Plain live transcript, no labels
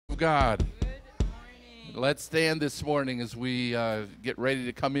God. Let's stand this morning as we get ready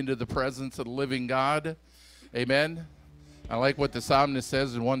to come into the presence of the living God. Amen. I like what the psalmist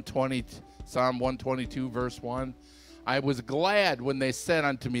says in Psalm 122, verse 1. I was glad when they said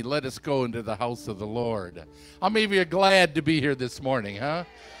unto me, let us go into the house of the Lord. How many of you are glad to be here this morning, huh?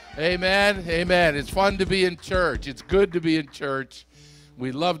 Amen. Amen. It's fun to be in church. It's good to be in church.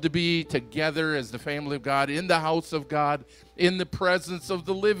 We love to be together as the family of God, in the house of God, in the presence of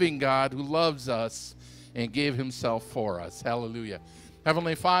the living God who loves us and gave himself for us. Hallelujah.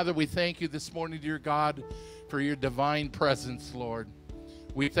 Heavenly Father, we thank you this morning, dear God, for your divine presence, Lord.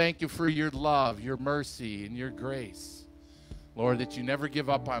 We thank you for your love, your mercy, and your grace. Lord, that you never give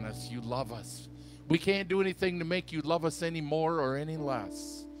up on us. You love us. We can't do anything to make you love us any more or any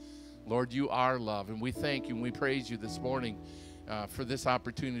less. Lord, you are love, and we thank you and we praise you this morning for this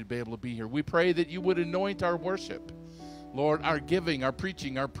opportunity to be able to be here. We pray that you would anoint our worship. Lord, our giving, our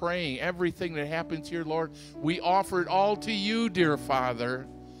preaching, our praying, everything that happens here, Lord, we offer it all to you, dear Father.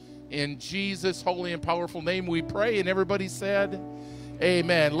 In Jesus' holy and powerful name we pray, and everybody said,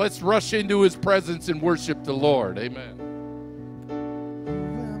 amen. Let's rush into his presence and worship the Lord. Amen. Who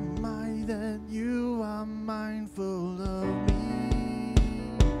am I that you are mindful of me,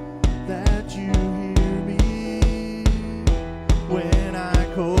 that you hear me when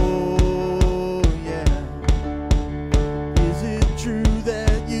I call, yeah. Is it true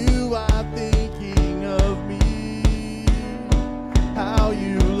that you are thinking of me, how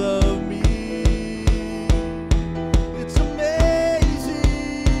you love me? It's amazing.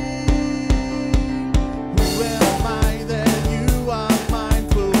 Who am I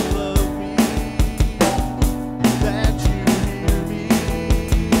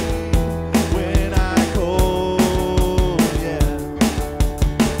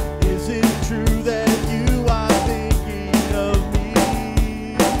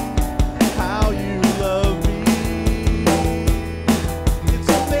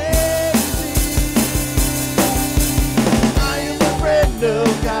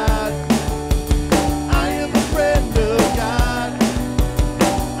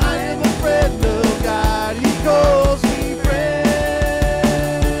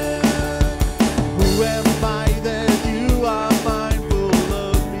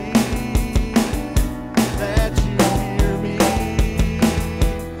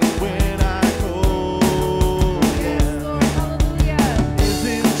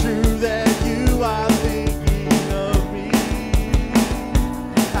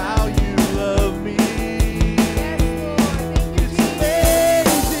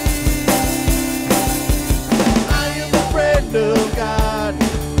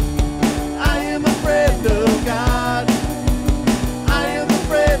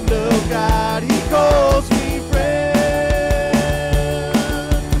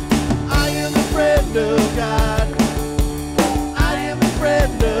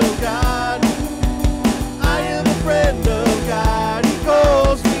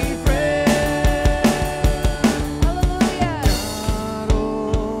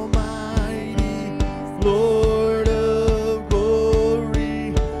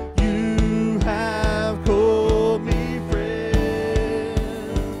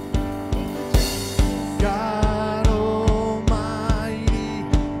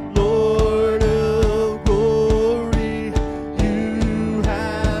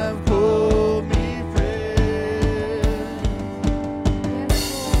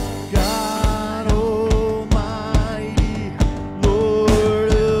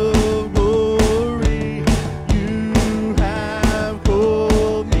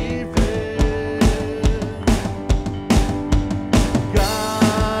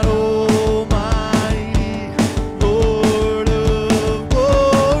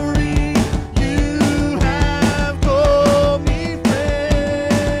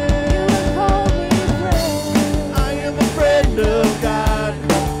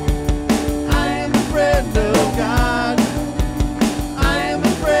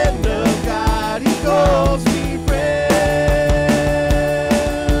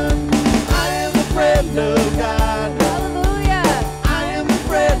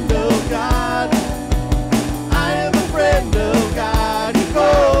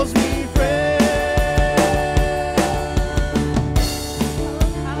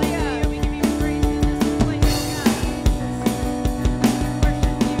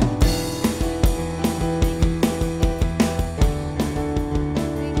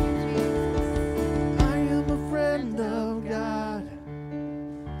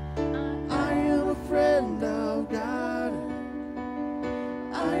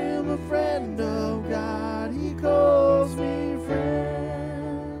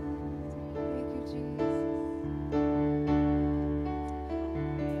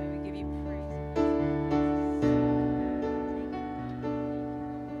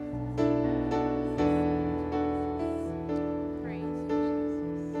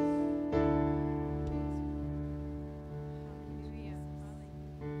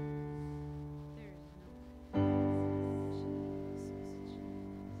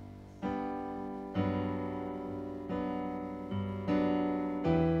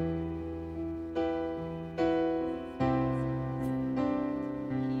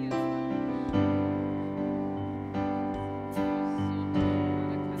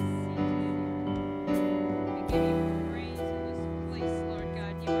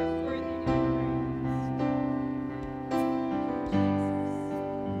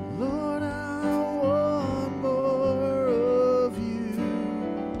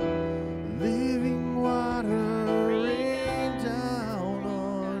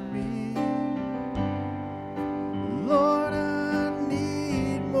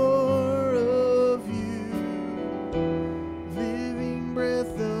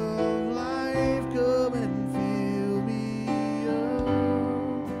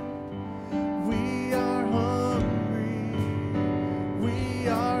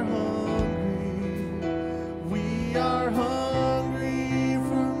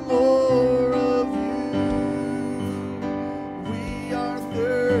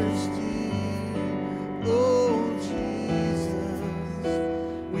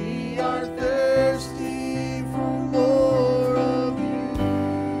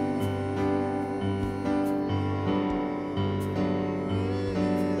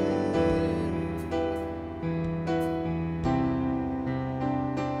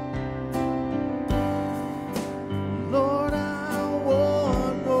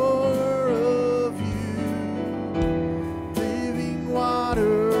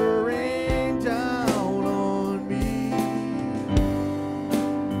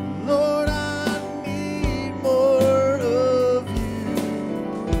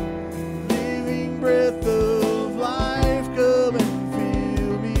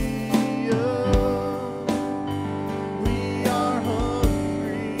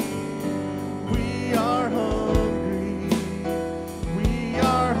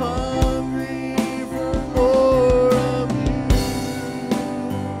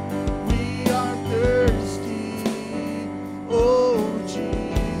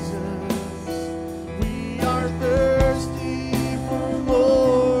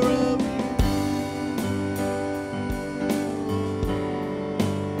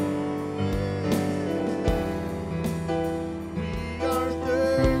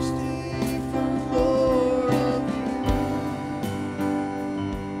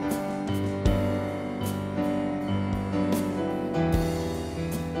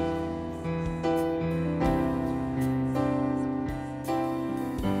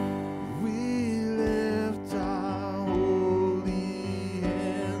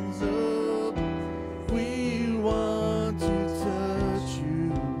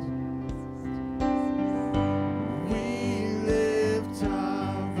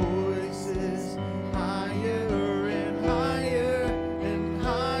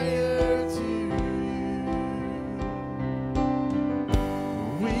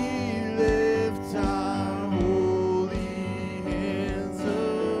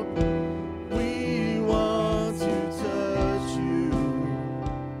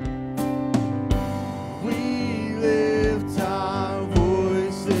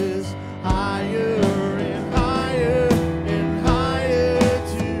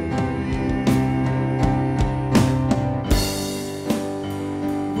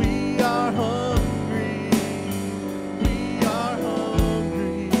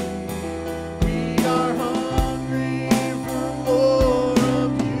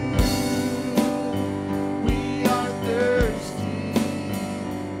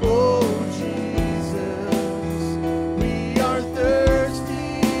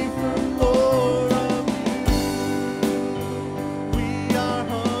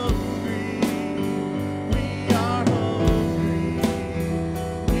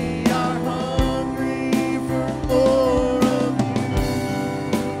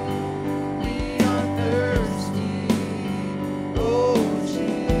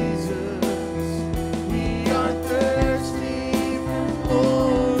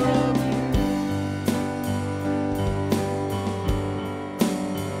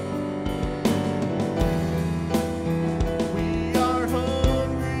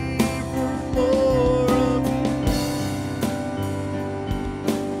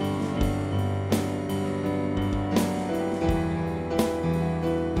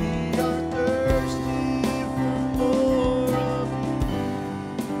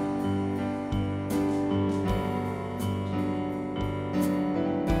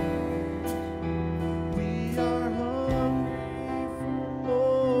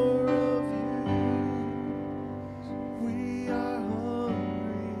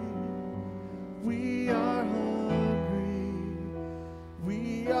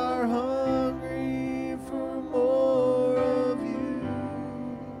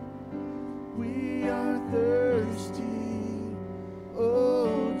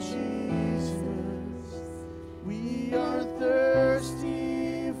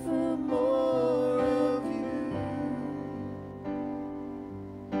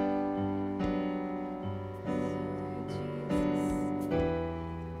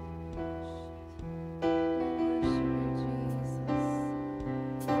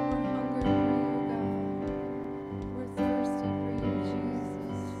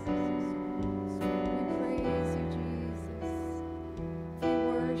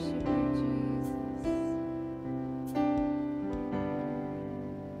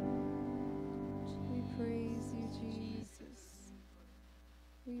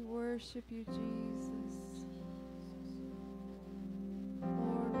We worship you, Jesus.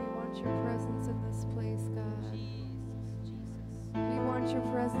 Lord, we want your presence in this place, God. We want your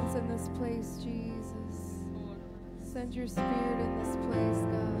presence in this place, Jesus. Send your spirit in this place,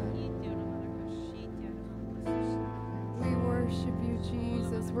 God. We worship you,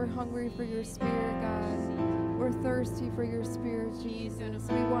 Jesus. We're hungry for your spirit, God. We're thirsty for your spirit, Jesus.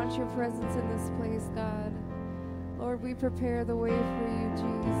 We want your presence in this place, God. Lord, we prepare the way for you,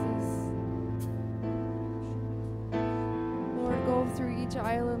 Jesus. Lord, go through each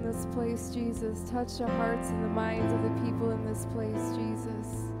aisle in this place, Jesus. Touch the hearts and the minds of the people in this place,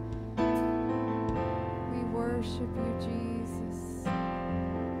 Jesus. We worship you, Jesus.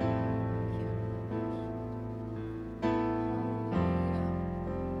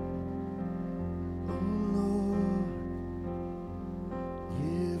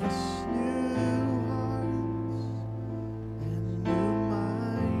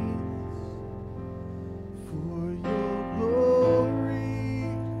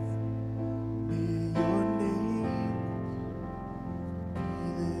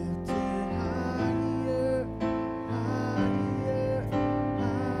 Higher,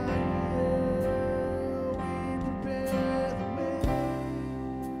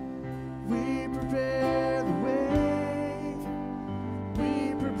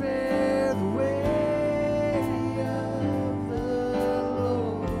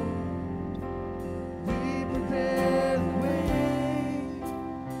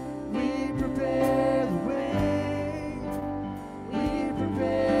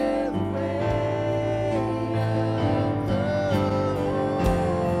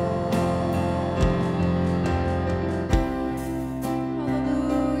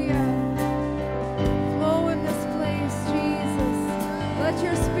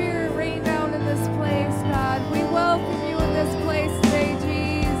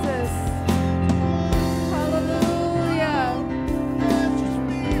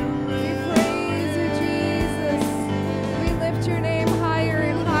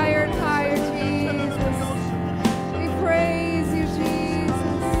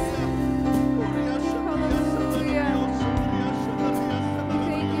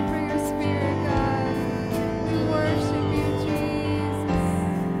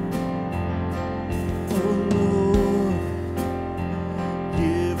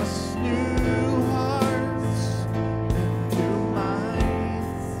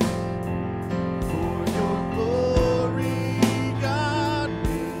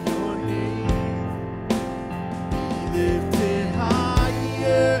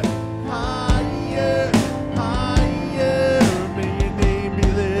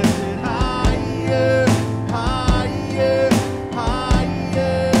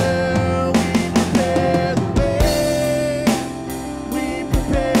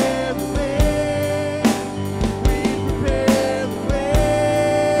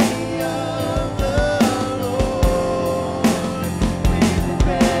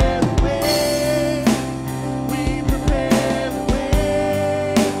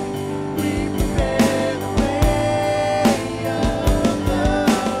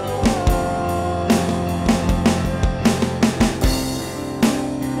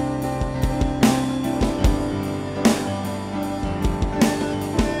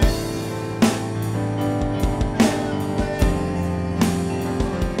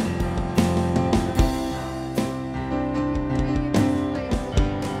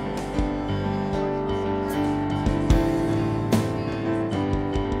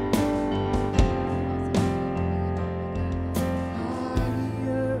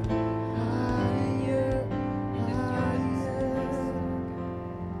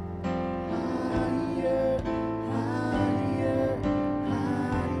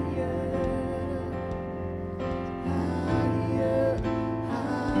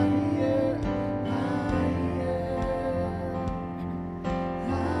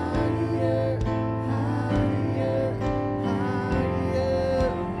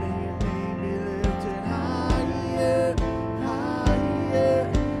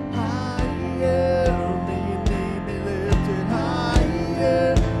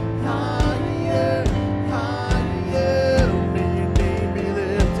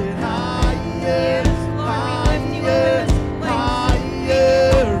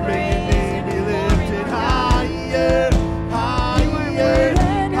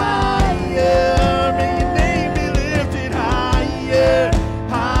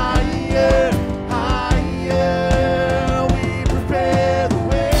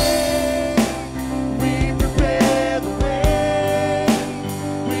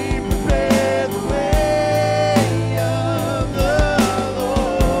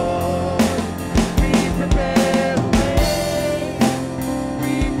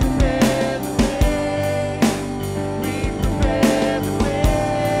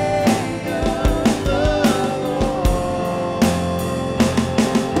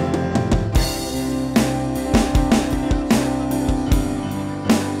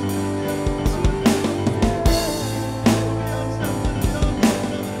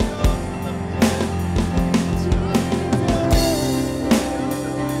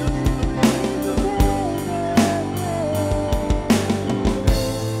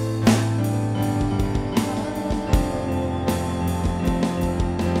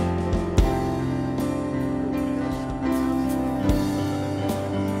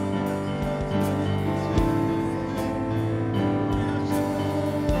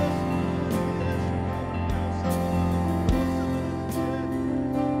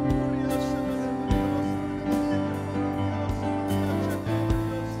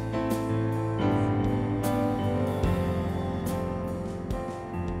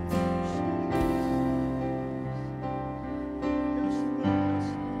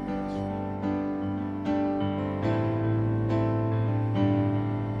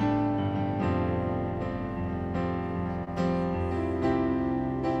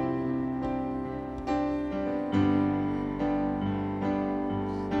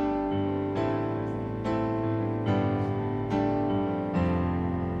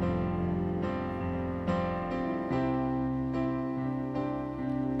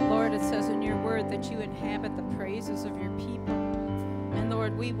 that you inhabit the praises of your people. And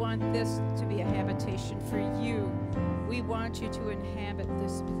Lord, we want this to be a habitation for you. We want you to inhabit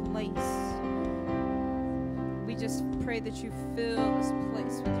this place. We just pray that you fill this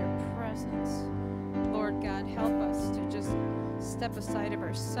place with your presence. Lord God, help us to just step aside of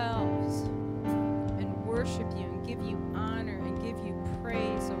ourselves and worship you and give you honor and give you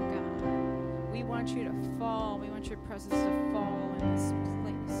praise, oh God. We want you to fall. We want your presence to fall in this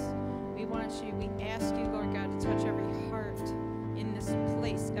place. We ask you, Lord God, to touch every heart in this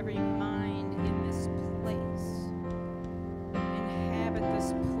place, every mind in this place. Inhabit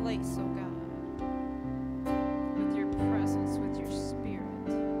this place, oh God, with your presence, with your spirit.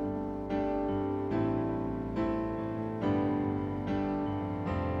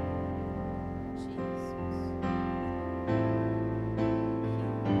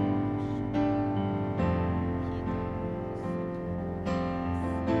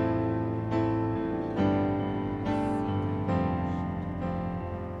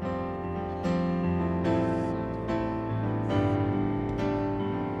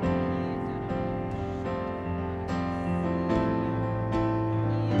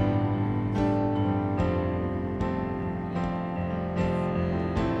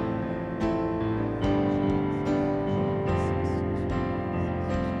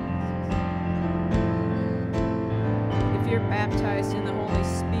 Baptized in the Holy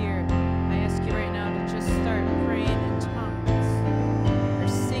Spirit, I ask you right now to just start praying in tongues or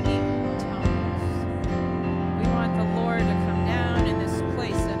singing in tongues. We want the Lord to come down in this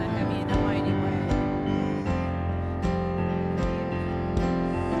place in a heavy and a mighty way.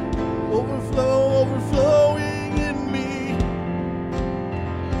 Overflowing in me.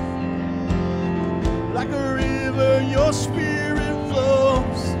 Like a river, your spirit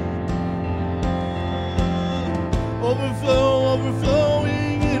flows.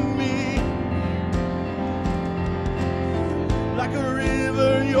 Overflowing in me. Like a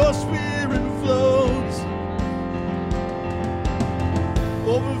river, your spirit flows.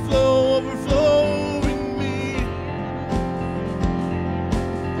 Overflow in me.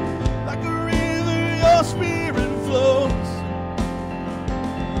 Like a river, your spirit flows.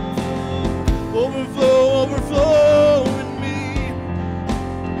 Overflow in me.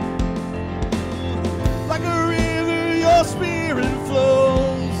 Like a river, your spirit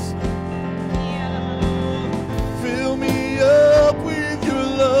flows. Fill me up with your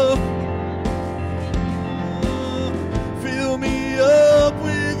love. Fill me up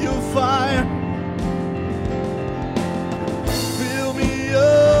with your fire. Fill me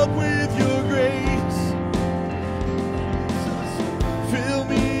up with your grace. Fill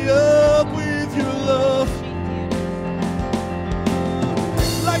me up with your love.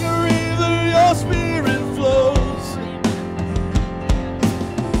 Like a river, your spirit flows.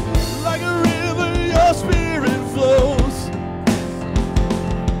 Like a river, your spirit flows.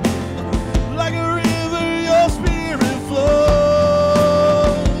 Like a river, your spirit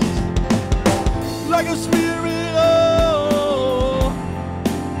flows. Like a spirit, oh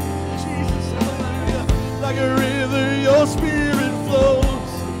Jesus, hallelujah. Like a river, your spirit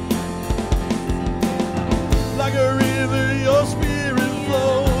flows. Like a river, your spirit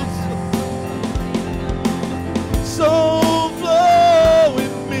flows. So flow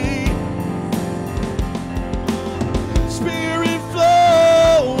in me. Spirit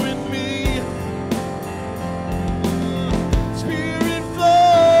flow in me. Spirit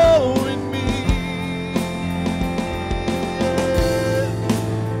flow in me.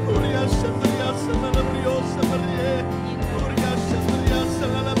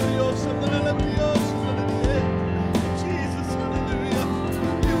 Jesus, hallelujah.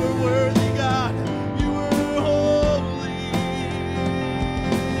 You are worthy, God. You are holy.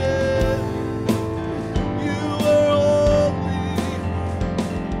 You are holy.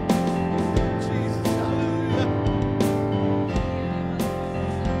 Jesus, hallelujah.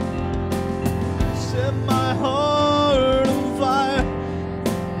 Set my heart on fire.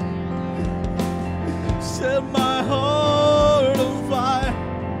 Set my heart on fire.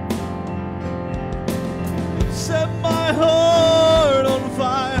 Set my heart on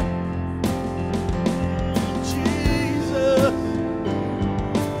fire. Jesus.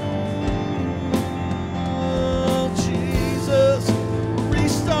 Oh, Jesus.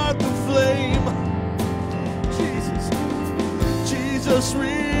 Restart the flame. Jesus. Jesus,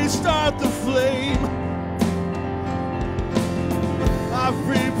 restart the flame. I've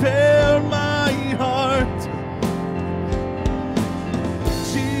prepared my heart.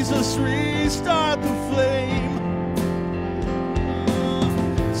 Jesus, restart the flame.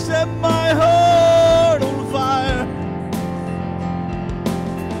 Set my heart on fire.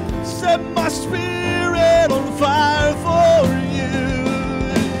 Set my my spirit on fire for you.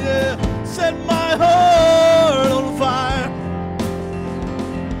 Yeah. Set my heart on fire.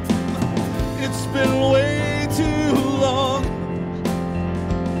 It's been way too long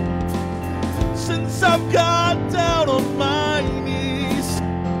since I've got down on my knees.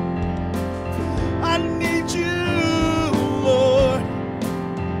 I need you, Lord,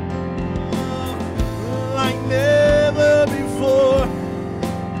 like never before.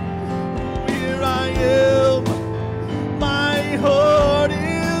 Here I am, my heart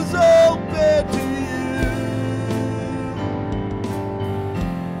is open to you.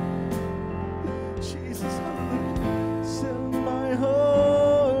 Jesus, hallelujah. Set my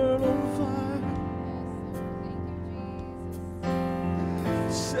heart on fire.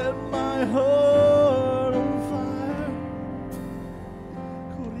 Set my heart on fire.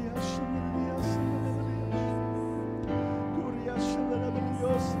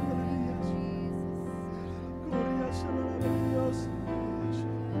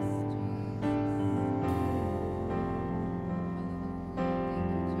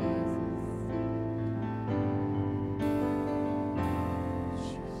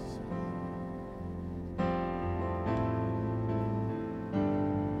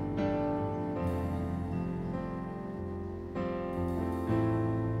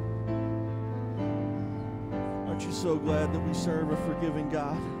 Aren't you so glad that we serve a forgiving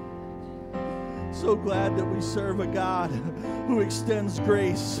God? So glad that we serve a God who extends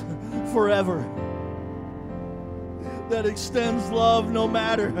grace forever. That extends love no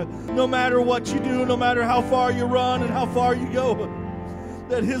matter what you do, no matter how far you run and how far you go.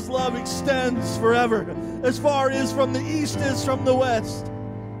 That his love extends forever, as far as from the east is from the west.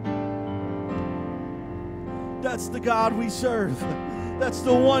 That's the God we serve. That's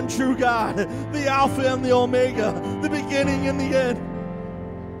the one true God, the Alpha and the Omega, the beginning and the end.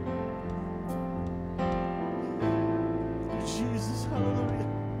 Jesus, hallelujah.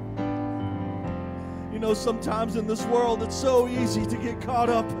 You know, sometimes in this world it's so easy to get caught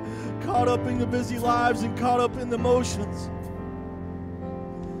up in the busy lives and caught up in the motions.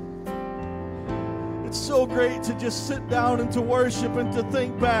 It's so great to just sit down and to worship and to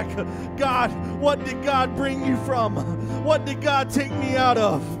think back, God, what did God bring you from? What did God take me out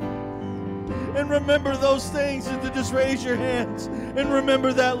of? And remember those things and to just raise your hands and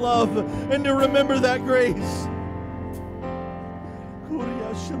remember that love and to remember that grace.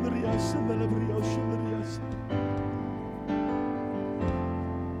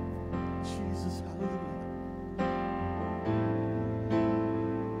 Jesus, hallelujah.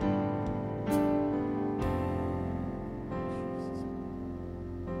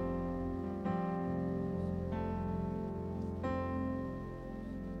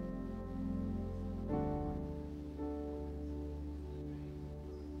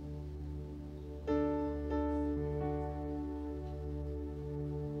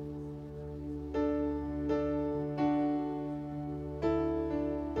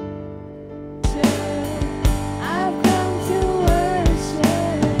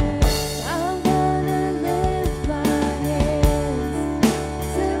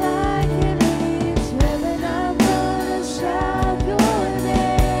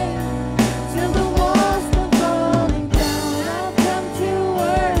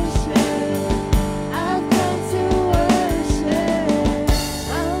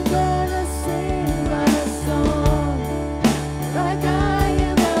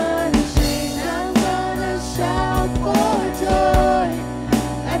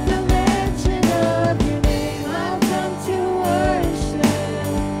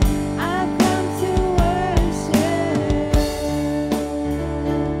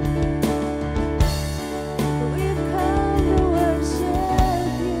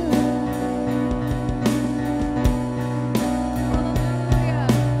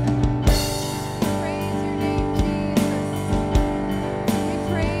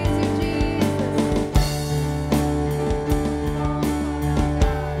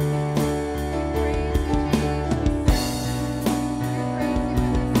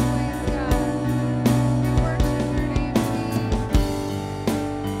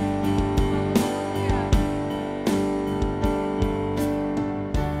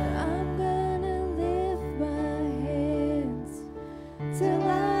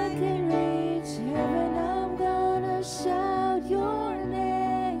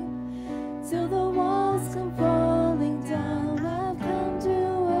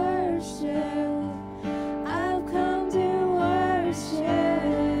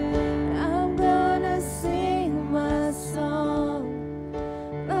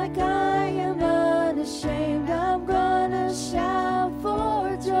 I'm gonna shout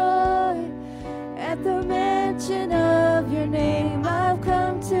for joy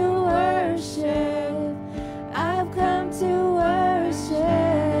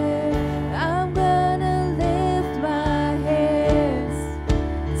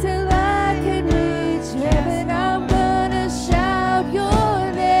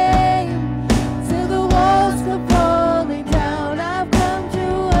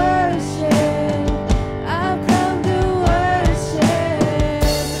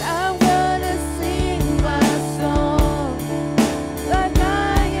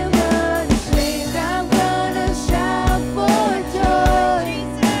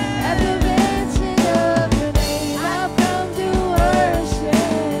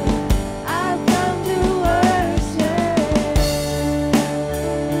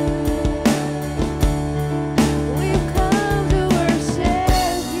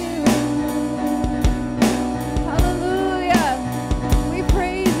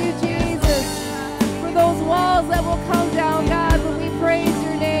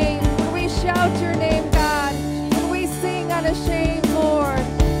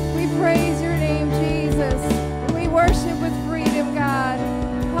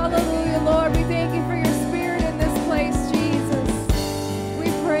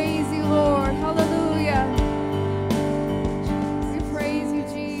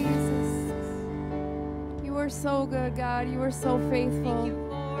are so good, God. You are so faithful. Thank you,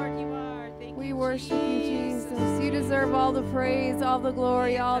 Lord. You are. Thank We you, worship you, Jesus. You deserve all the praise, all the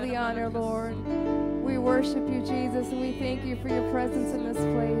glory, all the honor, Lord. We worship you, Jesus, and we thank you for your presence in this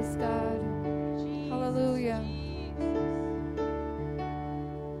place, God. Hallelujah.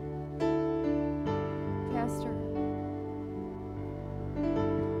 Pastor.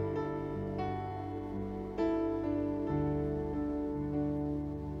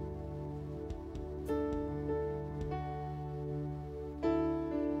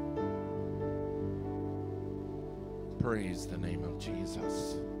 Praise the name of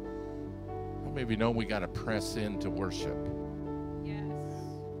Jesus. Well, maybe you know we got to press into worship, Yes.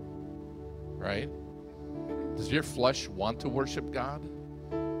 right? Does your flesh want to worship God?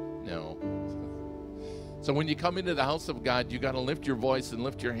 No. So when you come into the house of God, you got to lift your voice and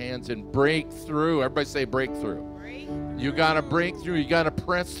lift your hands and break through. Everybody say breakthrough. You got to break through. You got to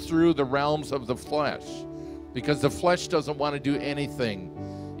press through the realms of the flesh, because the flesh doesn't want to do anything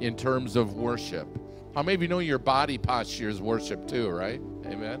in terms of worship. How many of you know your body posture is worship too, right?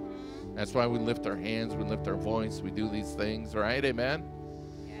 Amen. That's why we lift our hands, we lift our voice, we do these things, right? Amen.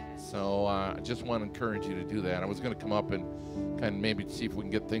 So I just want to encourage you to do that. I was going to come up and kind of maybe see if we can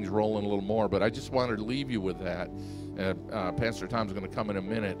get things rolling a little more, but I just wanted to leave you with that. Pastor Tom's going to come in a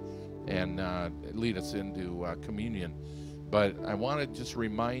minute and lead us into communion. But I want to just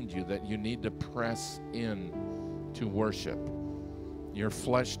remind you that you need to press in to worship. Your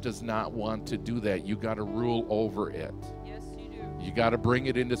flesh does not want to do that. You got to rule over it. Yes, you do. You got to bring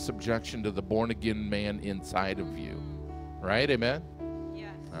it into subjection to the born-again man inside of you. Right? Amen?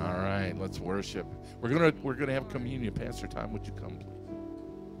 Yes. All right, let's worship. We're gonna have communion. Pastor Tom, would you come, please?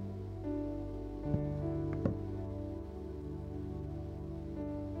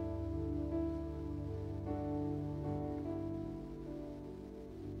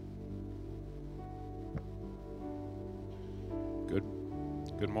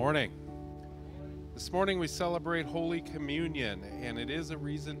 Good morning. This morning we celebrate Holy Communion, and it is a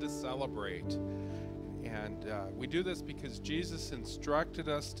reason to celebrate. And we do this because Jesus instructed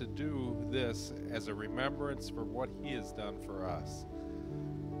us to do this as a remembrance for what he has done for us.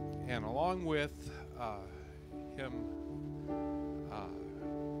 And along with him,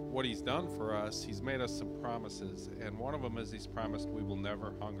 what he's done for us, he's made us some promises. And one of them is he's promised we will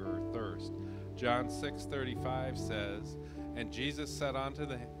never hunger or thirst. John 6:35 says, "And Jesus said unto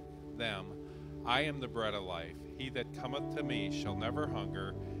them, I am the bread of life. He that cometh to me shall never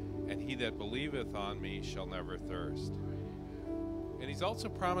hunger, and he that believeth on me shall never thirst." And he's also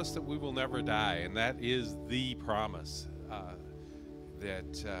promised that we will never die, and that is the promise,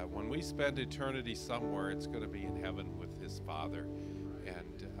 that when we spend eternity somewhere, it's going to be in heaven with his Father.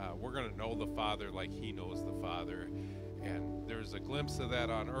 And we're going to know the Father like he knows the Father. And there's a glimpse of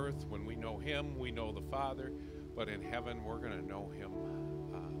that on earth. When we know him, we know the Father. But in heaven, we're going to know him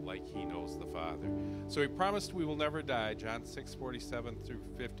like he knows the Father. So he promised we will never die. John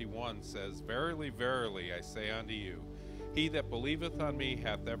 6:47-51 says, "Verily, verily, I say unto you, he that believeth on me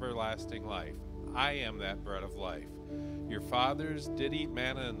hath everlasting life. I am that bread of life. Your fathers did eat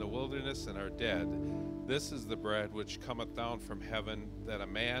manna in the wilderness and are dead. This is the bread which cometh down from heaven, that a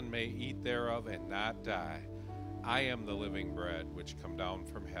man may eat thereof and not die. I am the living bread which come down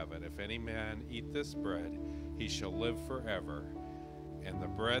from heaven. If any man eat this bread, he shall live forever. And the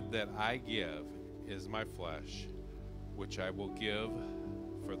bread that I give is my flesh, which I will give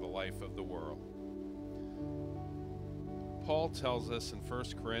for the life of the world." Paul tells us in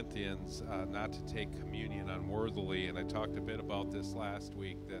 1 Corinthians not to take communion unworthily, and I talked a bit about this last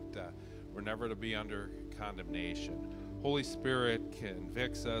week, that we're never to be under condemnation. Holy Spirit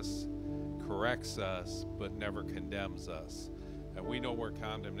convicts us, corrects us, but never condemns us. And we know where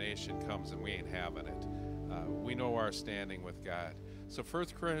condemnation comes, and we ain't having it. We know our standing with God. So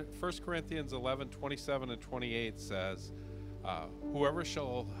 1 Corinthians 11:27-28 says, "Whoever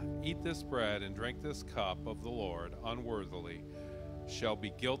shall eat this bread and drink this cup of the Lord unworthily shall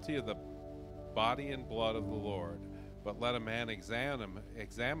be guilty of the body and blood of the Lord. But let a man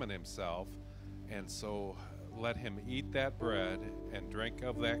examine himself, and so let him eat that bread and drink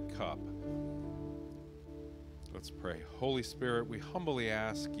of that cup." Let's pray. Holy Spirit, we humbly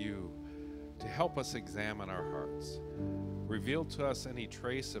ask you to help us examine our hearts. Reveal to us any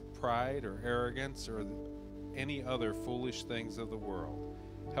trace of pride or arrogance or any other foolish things of the world.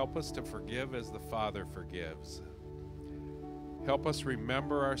 Help us to forgive as the Father forgives. Help us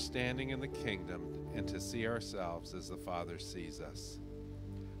remember our standing in the kingdom and to see ourselves as the Father sees us.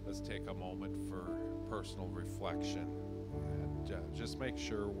 Let's take a moment for personal reflection and just make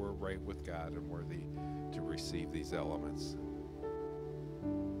sure we're right with God and worthy to receive these elements.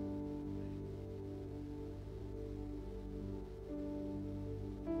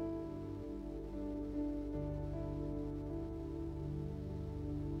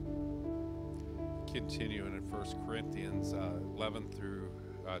 Continuing in 1 Corinthians 11 through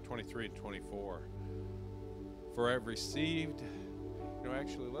 23 and 24. For I have received,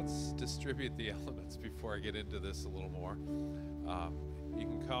 actually, let's distribute the elements before I get into this a little more. You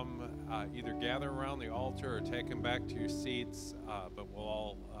can come either gather around the altar or take them back to your seats, but we'll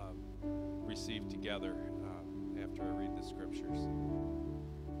all receive together after I read the scriptures.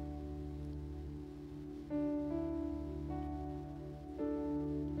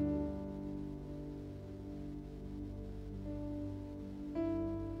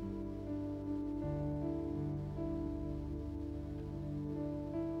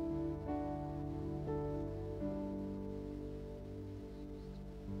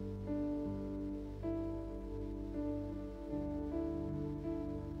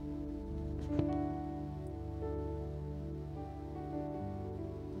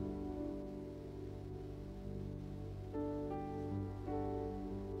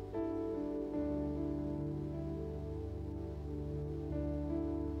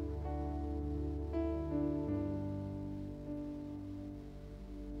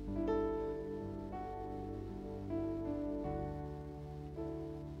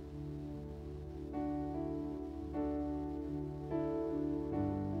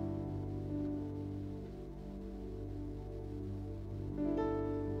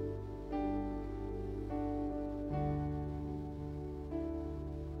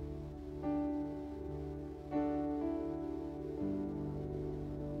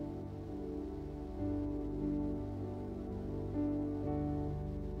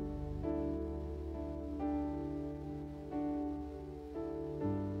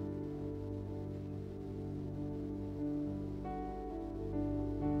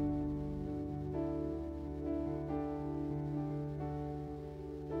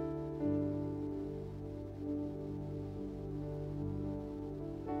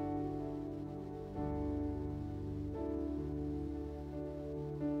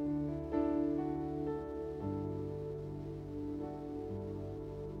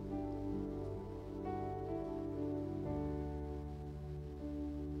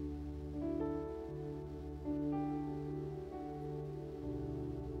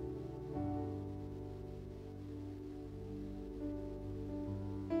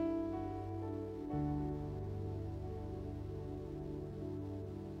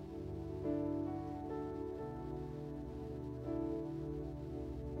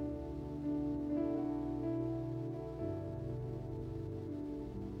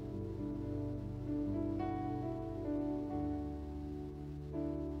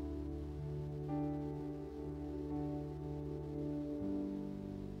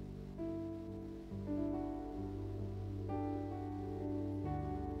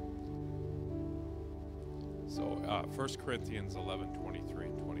 So 1 Corinthians 11, 23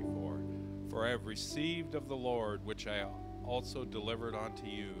 and 24. For I have received of the Lord, which I also delivered unto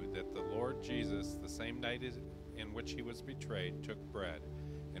you, that the Lord Jesus, the same night in which he was betrayed, took bread.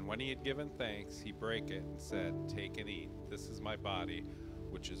 And when he had given thanks, he brake it and said, Take and eat. This is my body,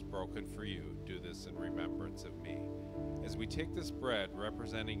 which is broken for you. Do this in remembrance of me. As we take this bread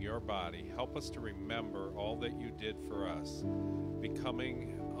representing your body, help us to remember all that you did for us,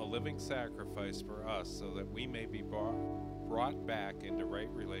 becoming a living sacrifice for us so that we may be brought back into right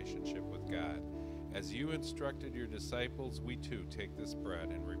relationship with God. As you instructed your disciples, we too take this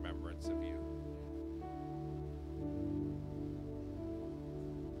bread in remembrance of you.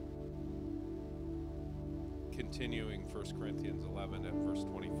 Continuing 1 Corinthians 11 at verse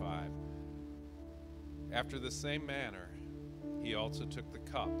 25. After the same manner, he also took the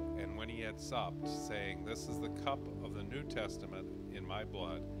cup, and when he had supped, saying, This is the cup of the New Testament in my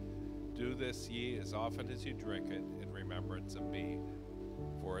blood. Do this ye as often as you drink it in remembrance of me.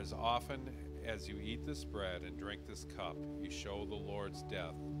 For as often as you eat this bread and drink this cup, you show the Lord's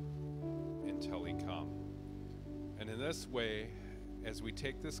death until he come. And in this way, as we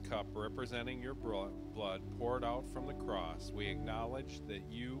take this cup representing your blood poured out from the cross, we acknowledge that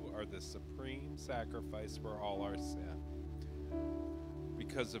you are the supreme sacrifice for all our sin.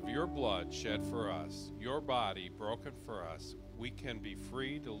 Because of your blood shed for us, your body broken for us, we can be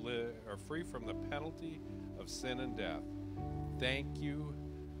free to live, or free from the penalty of sin and death. Thank you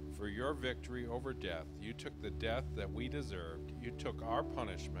for your victory over death. You took the death that we deserved. You took our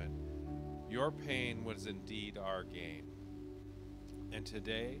punishment. Your pain was indeed our gain. And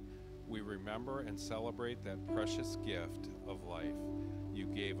today we remember and celebrate that precious gift of life you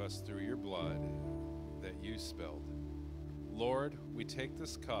gave us through your blood that you spilled. Lord, we take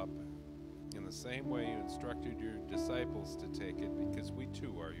this cup in the same way you instructed your disciples to take it, because we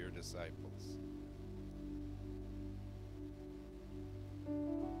too are your disciples.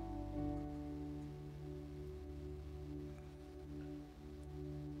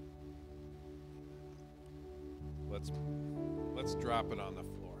 Let's drop it on the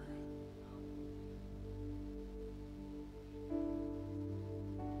floor.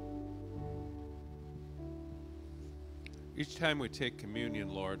 Each time we take communion,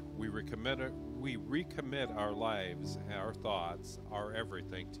 Lord, we recommit our lives, our thoughts, our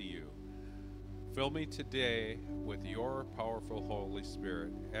everything to you. Fill me today with your powerful Holy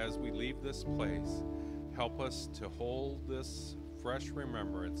Spirit. As we leave this place, help us to hold this fresh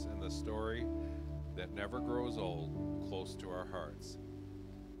remembrance and the story that never grows old close to our hearts.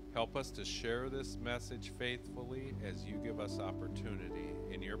 Help us to share this message faithfully as you give us opportunity.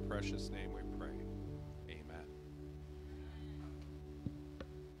 In your precious name we pray. Amen.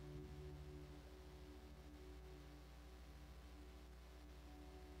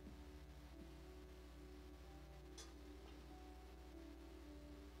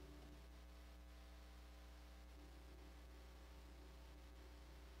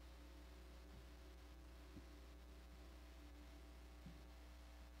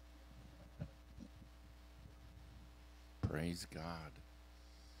 Praise God.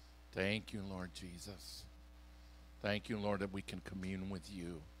 Thank you, Lord Jesus. Thank you, Lord, that we can commune with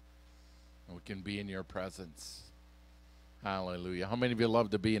you and we can be in your presence. Hallelujah. How many of you love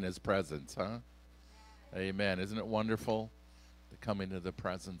to be in his presence, huh? Amen. Isn't it wonderful to come into the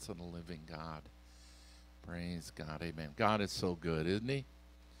presence of the living God? Praise God. Amen. God is so good, isn't he?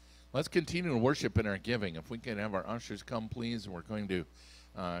 Let's continue to worship in our giving. If we can have our ushers come, please. We're going to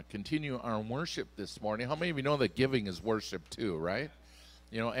continue our worship this morning. How many of you know that giving is worship too, right?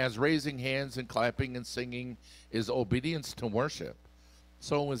 You know, as raising hands and clapping and singing is obedience to worship,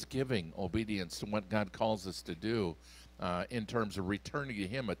 so is giving obedience to what God calls us to do in terms of returning to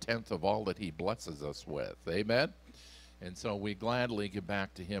him a tenth of all that he blesses us with. Amen? And so we gladly give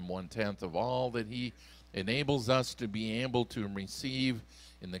back to him 1/10 of all that he enables us to be able to receive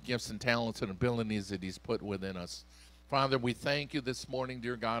in the gifts and talents and abilities that he's put within us. Father, we thank you this morning,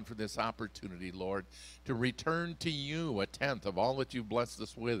 dear God, for this opportunity, Lord, to return to you 1/10 of all that you've blessed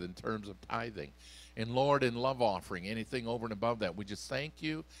us with in terms of tithing. And, Lord, in love offering, anything over and above that, we just thank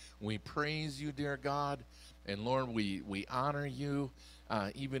you. We praise you, dear God. And, Lord, we honor you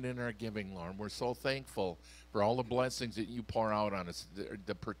even in our giving, Lord. We're so thankful for all the blessings that you pour out on us,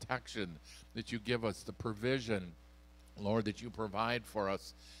 the protection that you give us, the provision, Lord, that you provide for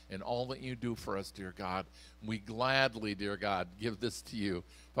us and all that you do for us, dear God. We gladly, dear God, give this to you.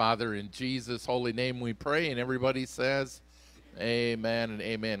 Father, in Jesus' holy name we pray, and everybody says amen and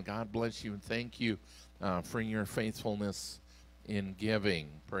amen. God bless you and thank you for your faithfulness in giving.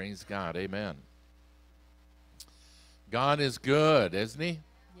 Praise God. Amen. God is good, isn't he?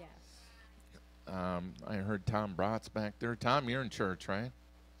 Yes. I heard Tom Brott's back there. Tom, you're in church, right?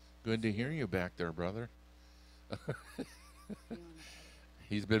 Good to hear you back there, brother.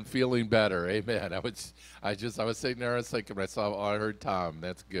 He's been feeling better. Amen. I was sitting there, I was thinking to myself, oh, I heard Tom.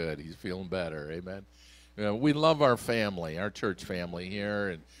 That's good. He's feeling better. Amen. You know, we love our family, our church family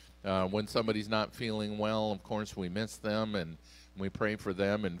here. And when somebody's not feeling well, of course, we miss them and we pray for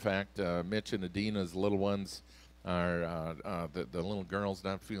them. In fact, Mitch and Adina's little ones are, the little girl's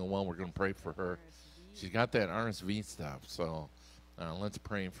not feeling well. We're going to pray for her. She's got that RSV stuff. So let's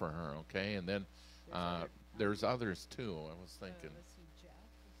pray for her, okay? And then there's others, too, I was thinking.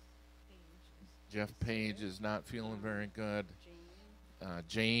 Jeff Page is not feeling very good.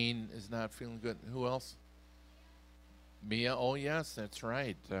 Jane is not feeling good. Who else? Mia. Oh, yes, that's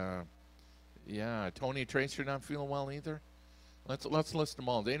right. Yeah, Tony Tracer not feeling well either. Let's list them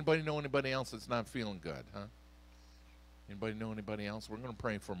all. Does anybody know anybody else that's not feeling good, huh? Anybody know anybody else? We're going to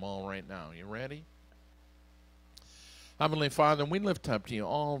pray for them all right now. You ready? Heavenly Father, we lift up to you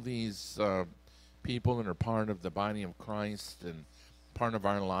all these people that are part of the body of Christ and part of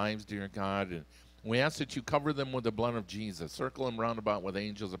our lives, dear God. And we ask that you cover them with the blood of Jesus, circle them round about with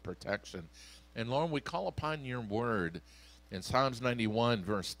angels of protection. And Lord, we call upon your word in Psalms 91,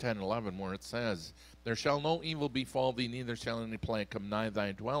 verse 10 and 11, where it says, there shall no evil befall thee, neither shall any plague come nigh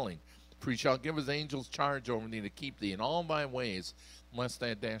thy dwelling. For he shall give his angels charge over thee to keep thee in all thy ways, lest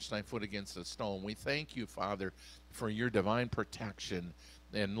thou dash thy foot against a stone. We thank you, Father, for your divine protection.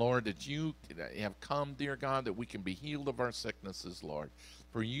 And, Lord, that you have come, dear God, that we can be healed of our sicknesses, Lord.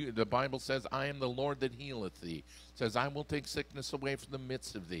 For you, the Bible says, I am the Lord that healeth thee. It says, I will take sickness away from the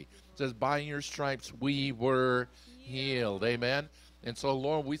midst of thee. It says, by your stripes we were healed. Amen. And so,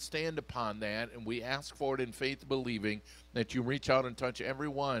 Lord, we stand upon that, and we ask for it in faith, believing that you reach out and touch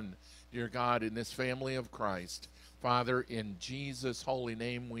everyone, dear God, in this family of Christ. Father, in Jesus' holy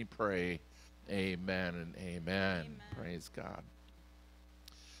name we pray. Amen and amen. Praise God.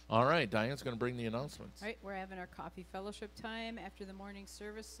 All right, Diane's going to bring the announcements. All right, we're having our coffee fellowship time after the morning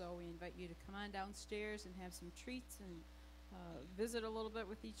service, so we invite you to come on downstairs and have some treats and visit a little bit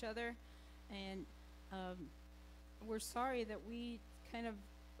with each other. And we're sorry that we kind of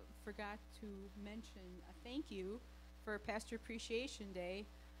forgot to mention a thank you for Pastor Appreciation Day.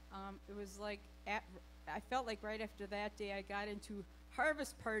 It was like, I felt like right after that day I got into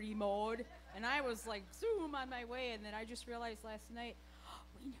harvest party mode, and I was like, zoom, on my way, and then I just realized last night,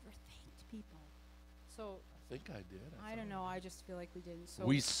 we never thanked people. So I think I did. I don't know. I just feel like we didn't. So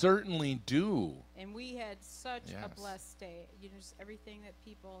We certainly do. and we had such a Yes. blessed day. You know, just everything that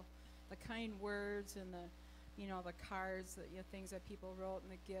people, the kind words and the, you know, the cards, that, you know, things that people wrote,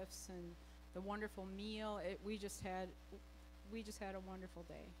 and the gifts and the wonderful meal. We just had a wonderful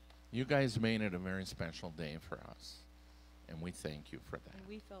day, You guys made it a very special day for us, and we thank you for that. and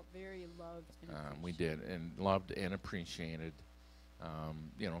we felt very loved. And We did, and loved and appreciated,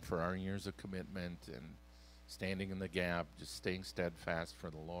 you know, for our years of commitment and standing in the gap, just staying steadfast for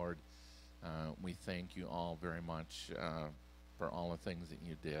the Lord. We thank you all very much for all the things that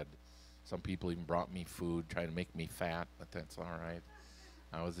you did. Some people even brought me food, trying to make me fat, but that's all right.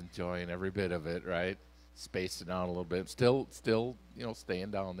 I was enjoying every bit of it, right? Spacing out a little bit. Still, you know,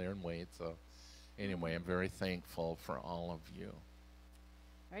 staying down there and wait. So anyway, I'm very thankful for all of you.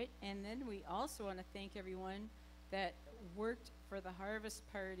 Right, and then we also want to thank everyone that worked for the harvest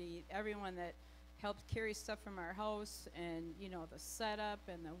party, everyone that helped carry stuff from our house, and, you know, the setup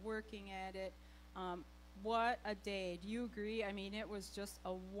and the working at it. What a day. Do you agree? I mean, it was just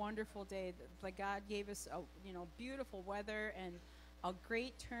a wonderful day. Like, God gave us, you know, beautiful weather and a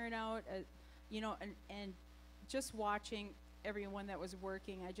great turnout, you know, and just watching everyone that was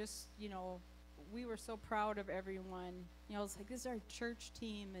working, I just, you know, we were so proud of everyone. You know, it's like, this is our church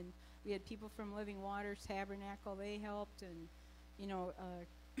team, and we had people from Living Water Tabernacle, they helped, and, you know,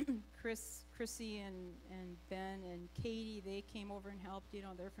 Chrissy and Ben and Katie, they came over and helped. You know,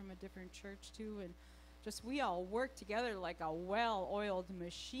 they're from a different church too, and just we all worked together like a well-oiled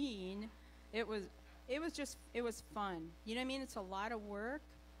machine. It was fun. You know what I mean? It's a lot of work,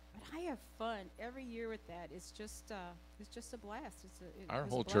 but I have fun every year with that. It's just a blast. Our it was a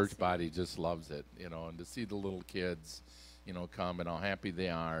whole church blessing. body just loves it, you know, and to see the little kids, you know, come and how happy they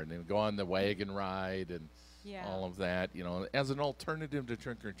are, and then go on the wagon ride and Yeah. all of that, you know. As an alternative to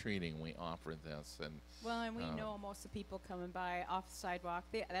trick-or-treating, we offer this. And Well, and we know most of the people coming by off the sidewalk,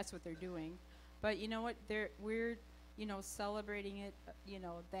 that's what they're doing. But you know what? We're, you know, celebrating it, you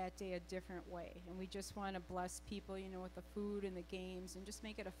know, that day a different way. And we just want to bless people, you know, with the food and the games, and just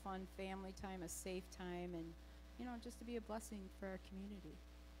make it a fun family time, a safe time, and, you know, just to be a blessing for our community.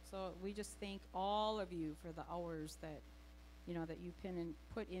 So we just thank all of you for the hours that, you know, that you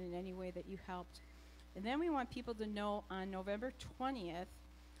put in any way that you helped. And then we want people to know on November 20th,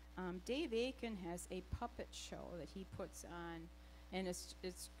 Dave Aiken has a puppet show that he puts on, and it's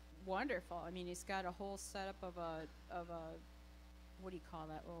wonderful. I mean, he's got a whole setup of a what do you call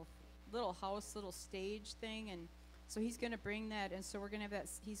that, little house, little stage thing, and so he's going to bring that, and so we're going to have that.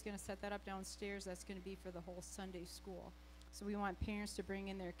 He's going to set that up downstairs. That's going to be for the whole Sunday school. So we want parents to bring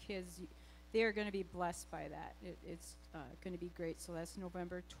in their kids. They are going to be blessed by that. It's going to be great. So that's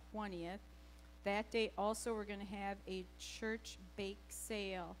November 20th. That day also we're going to have a church bake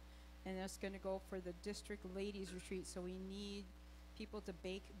sale, and that's going to go for the district ladies retreat. So we need people to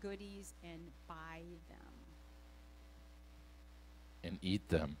bake goodies and buy them. and eat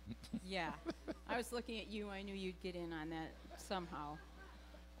them. Yeah. I was looking at you. I knew you'd get in on that somehow.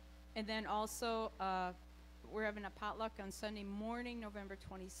 And then also, we're having a potluck on Sunday morning, November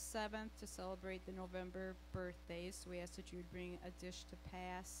 27th, to celebrate the November birthdays. So we asked that you would bring a dish to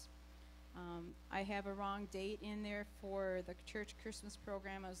pass. I have a wrong date in there for the church Christmas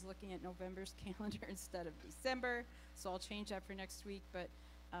program. I was looking at November's calendar instead of December, so I'll change that for next week. But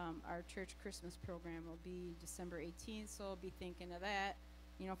our church Christmas program will be December 18th, so I'll be thinking of that.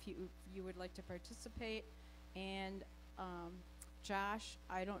 You know, if you would like to participate. And Josh,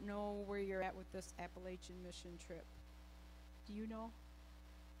 I don't know where you're at with this Appalachian mission trip. Do you know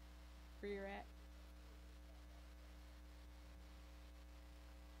where you're at?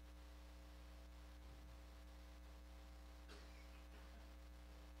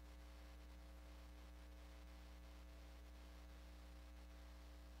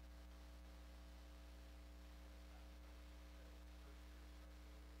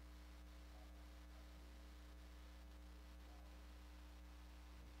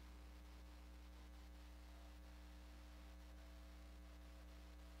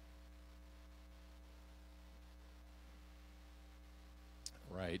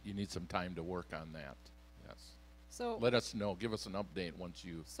 Right, you need some time to work on that. Yes. So let us know. Give us an update once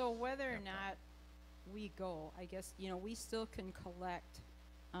you. So whether or Yep. not we go, I guess, we still can collect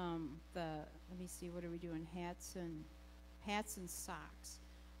let me see, what are we doing? Hats and socks.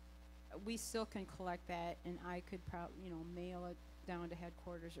 We still can collect that, and I could probably, mail it down to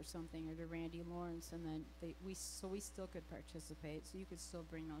headquarters or something, or to Randy Lawrence, and then we still could participate. So you could still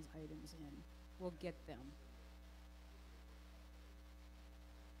bring those items in. We'll get them.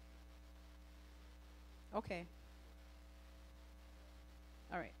 Okay.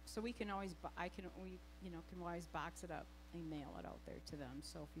 All right. So we can always, can always box it up and mail it out there to them.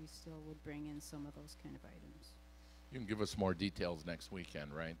 So if you still would bring in some of those kind of items. You can give us more details next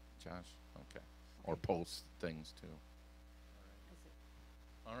weekend, right, Josh? Okay. Or post things too. That's it.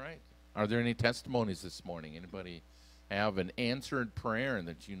 All right. Are there any testimonies this morning? Anybody have an answered prayer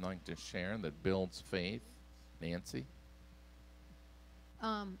that you'd like to share that builds faith? Nancy?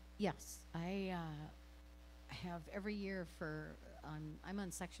 Yes, I have every year I'm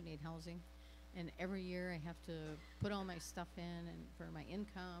on Section 8 housing, and every year I have to put all my stuff in and for my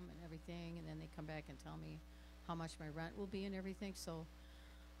income and everything, and then they come back and tell me how much my rent will be and everything. So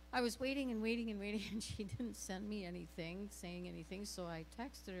I was waiting and waiting and waiting, and she didn't send me anything, saying anything. So I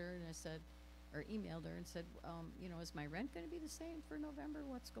texted her and I said, or emailed her and said, is my rent going to be the same for November?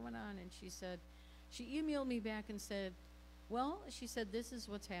 What's going on? And she emailed me back and said, well, she said, this is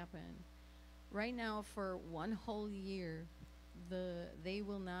what's happened. Right now, for one whole year, they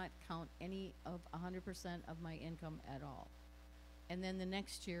will not count any of 100% of my income at all. And then the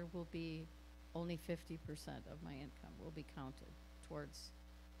next year will be only 50% of my income will be counted towards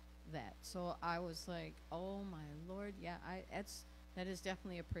that. So I was like, oh my Lord, yeah, that is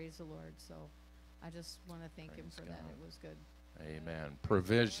definitely a praise the Lord. So I just want to thank him for that. It was good. Amen.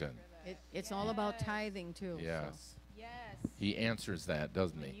 Provision. It's all about tithing too. Yes. So. Yes. He answers that,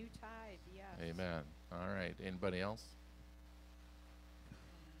 doesn't When he? you tithe, yes. Amen. All right. Anybody else?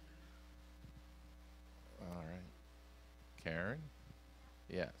 All right. Karen?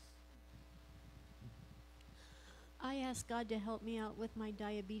 Yes. I asked God to help me out with my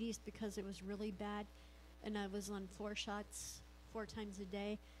diabetes because it was really bad, and I was on 4 shots 4 times a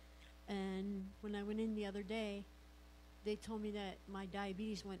day. And when I went in the other day, they told me that my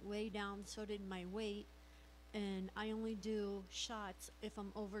diabetes went way down, so did my weight. And I only do shots if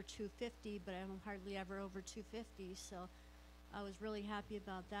I'm over 250, but I'm hardly ever over 250. So I was really happy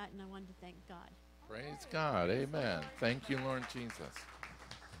about that, and I wanted to thank God. Praise God. Amen. Thank you, Lord Jesus.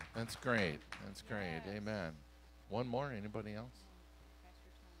 That's great. That's great. Yes. Amen. One more. Anybody else?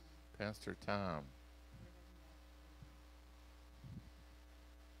 Pastor Tom.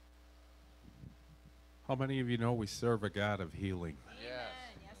 How many of you know we serve a God of healing? Yes,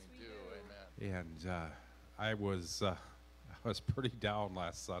 Yes, we we do. do. Amen. And I was pretty down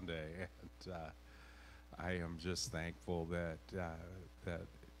last Sunday, and I am just thankful that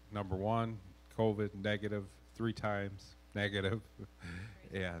number one, COVID negative 3 times negative,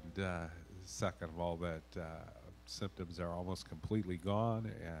 and second of all, that symptoms are almost completely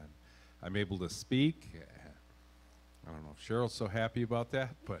gone, and I'm able to speak. I don't know if Cheryl's so happy about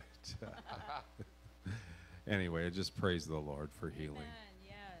that, but anyway, I just praise the Lord for healing. Amen.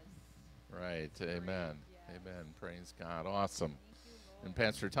 Yes. Right. Amen. Yes. Amen. Praise God. Awesome. And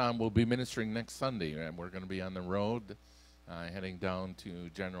Pastor Tom will be ministering next Sunday, and we're going to be on the road heading down to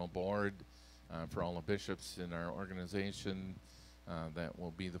General Board for all the bishops in our organization. That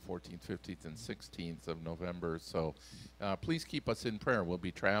will be the 14th, 15th, and 16th of November. So please keep us in prayer. We'll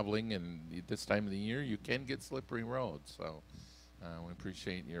be traveling, and this time of the year, you can get slippery roads. So we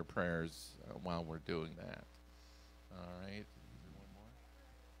appreciate your prayers while we're doing that. All right. One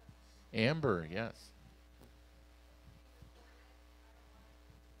more. Amber, yes.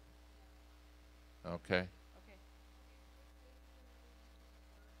 Okay. Okay.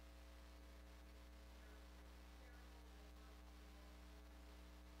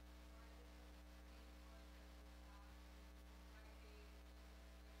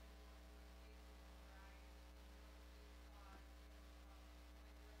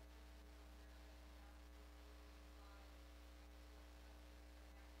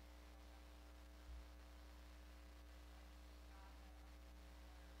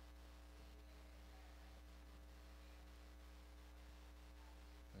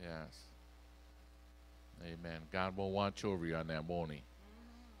 Yes. Amen. God will watch over you on that, won't he?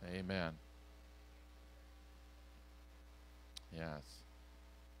 Amen. Yes.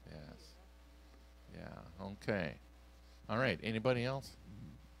 Yes. Yeah. Okay. All right. Anybody else?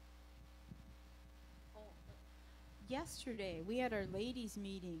 Yesterday, we had our ladies'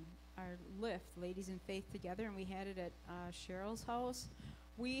 meeting, our lift, Ladies in Faith Together, and we had it at Cheryl's house.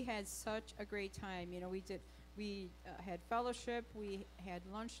 We had such a great time. We did We had fellowship. We had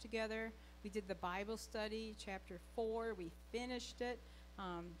lunch together. We did the Bible study, chapter 4. We finished it.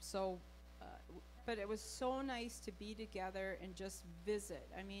 But it was so nice to be together and just visit.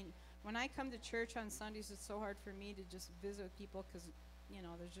 I mean, when I come to church on Sundays, it's so hard for me to just visit with people because, you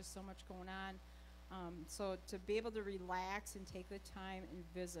know, there's just so much going on. So to be able to relax and take the time and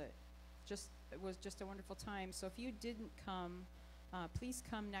visit, it was just a wonderful time. So if you didn't come, please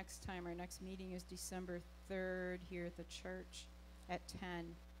come next time. Our next meeting is December 3rd here at the church at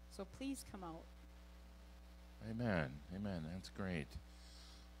 10. So please come out. Amen. Amen. That's great.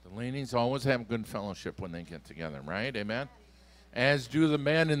 The ladies always have good fellowship when they get together, right? Amen? As do the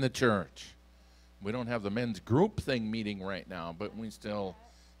men in the church. We don't have the men's group thing meeting right now, but we still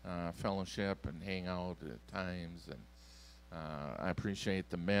fellowship and hang out at times. And I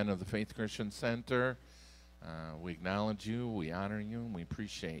appreciate the men of the Faith Christian Center. We acknowledge you, we honor you, and we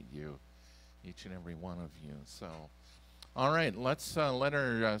appreciate you, each and every one of you. So, all right, let's let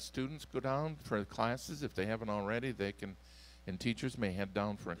our students go down for classes. If they haven't already, they can, and teachers may head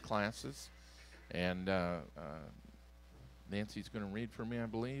down for classes. And Nancy's going to read for me, I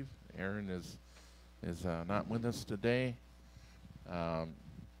believe. Aaron is not with us today.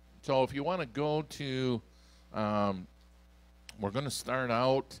 So if you want to go to, we're going to start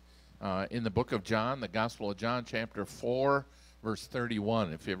out in the book of John, the Gospel of John, chapter 4, verse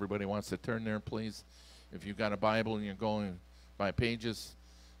 31. If everybody wants to turn there, please. If you've got a Bible and you're going by pages,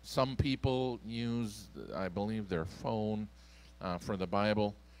 some people use, I believe, their phone for the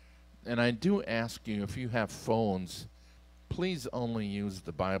Bible. And I do ask you, if you have phones, please only use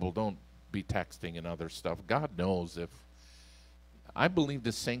the Bible. Don't be texting and other stuff. God knows if, I believe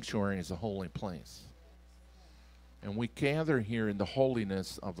this sanctuary is a holy place. And we gather here in the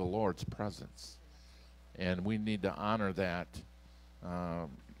holiness of the Lord's presence. And we need to honor that,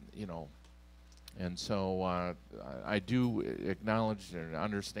 you know. And so I do acknowledge and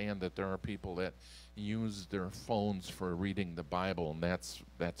understand that there are people that use their phones for reading the Bible, and that's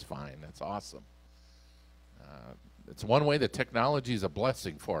fine. That's awesome. It's one way that technology is a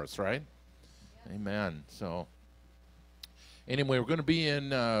blessing for us, right? Yes. Amen. So anyway, we're going to be in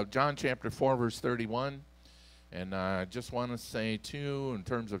John chapter 4, verse 31. And I just want to say, too, in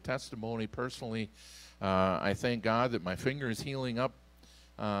terms of testimony, personally, I thank God that my finger is healing up.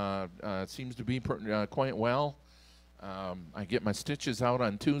 It seems to be quite well. I get my stitches out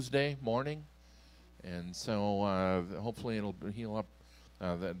on Tuesday morning. And so hopefully it'll heal up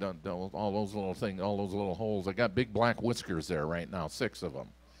all those little things, all those little holes. I got big black whiskers there right now, 6 of them.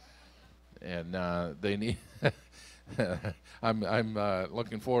 And they need, I'm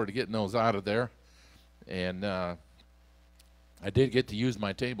looking forward to getting those out of there. And I did get to use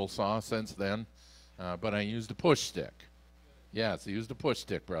my table saw since then, but I used a push stick. Yes, I used a push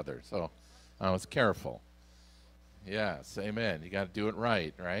stick, brother, so I was careful. Yes, amen. You got to do it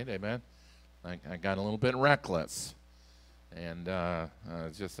right, right? Amen. I got a little bit reckless, and I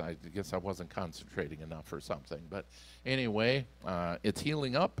guess I wasn't concentrating enough or something. But anyway, it's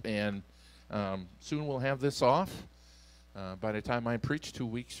healing up, and soon we'll have this off. By the time I preach 2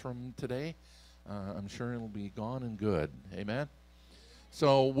 weeks from today, I'm sure it'll be gone and good. Amen.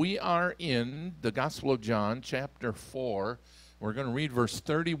 So we are in the Gospel of John, chapter 4. We're going to read verse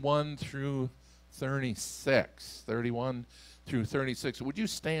 31 through 36. 31 through 36. Would you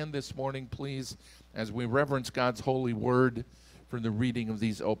stand this morning, please, as we reverence God's holy word for the reading of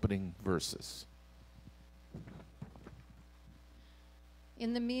these opening verses.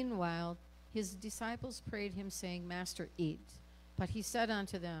 In the meanwhile, his disciples prayed him, saying, Master, eat. But he said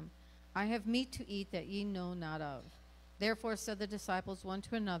unto them, I have meat to eat that ye know not of. Therefore said the disciples one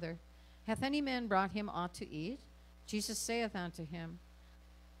to another, Hath any man brought him aught to eat? Jesus saith unto him,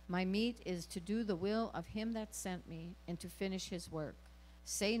 My meat is to do the will of him that sent me, and to finish his work.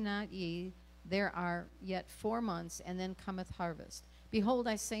 Say not ye, There are yet 4 months, and then cometh harvest. Behold,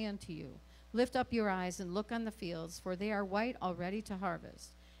 I say unto you, Lift up your eyes, and look on the fields, for they are white already to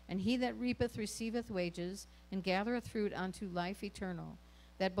harvest. And he that reapeth receiveth wages, and gathereth fruit unto life eternal,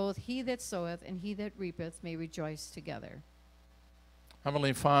 that both he that soweth and he that reapeth may rejoice together.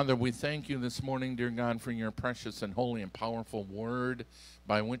 Heavenly Father, we thank you this morning, dear God, for your precious and holy and powerful word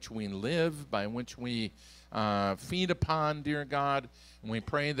by which we live, by which we feed upon, dear God. And we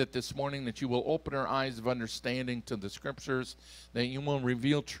pray that this morning that you will open our eyes of understanding to the scriptures, that you will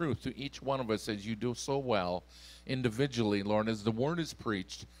reveal truth to each one of us as you do so well individually, Lord. As the word is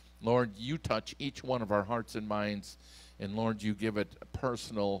preached, Lord, you touch each one of our hearts and minds, and Lord, you give it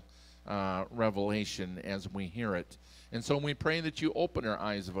personal revelation as we hear it. And so we pray that you open our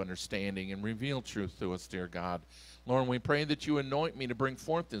eyes of understanding and reveal truth to us, dear God. Lord, we pray that you anoint me to bring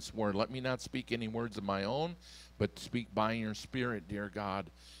forth this word. Let me not speak any words of my own, but speak by your Spirit, dear God.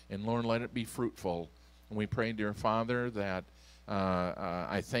 And Lord, let it be fruitful. And we pray, dear Father, that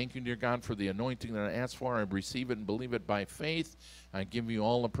I thank you, dear God, for the anointing that I ask for. I receive it and believe it by faith. I give you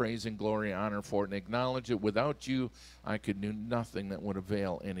all the praise and glory and honor for it and acknowledge it. Without you, I could do nothing that would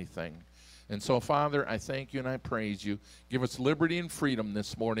avail anything. And so, Father, I thank you and I praise you. Give us liberty and freedom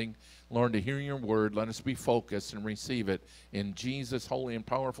this morning, Lord, to hear your word. Let us be focused and receive it. In Jesus' holy and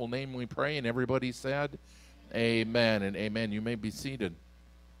powerful name we pray. And everybody said, amen and amen. You may be seated.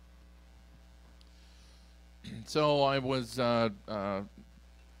 So I was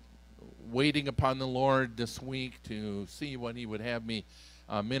waiting upon the Lord this week to see what he would have me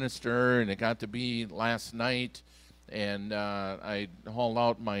minister, and it got to be last night. And I hauled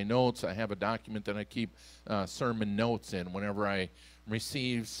out my notes. I have a document that I keep sermon notes in. Whenever I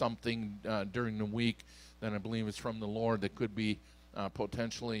receive something during the week that I believe is from the Lord that could be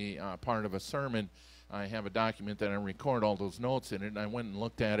potentially part of a sermon, I have a document that I record all those notes in it. And I went and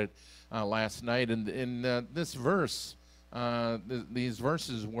looked at it last night. And in this verse, these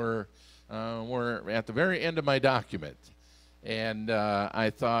verses were at the very end of my document. And I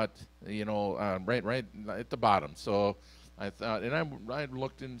thought, right at the bottom. So I thought, and I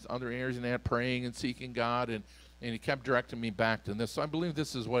looked in other areas and that, praying and seeking God, and he kept directing me back to this. So I believe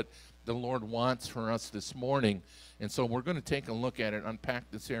this is what the Lord wants for us this morning. And so we're going to take a look at it, unpack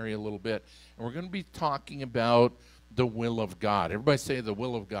this area a little bit. And we're going to be talking about the will of God. Everybody say the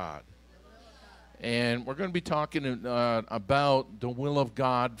will of God. And we're going to be talking about the will of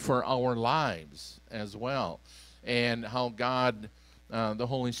God for our lives as well. And how God, the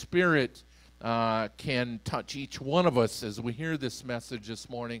Holy Spirit, can touch each one of us as we hear this message this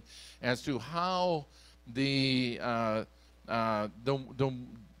morning, as to how the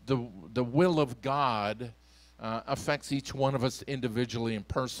will of God affects each one of us individually and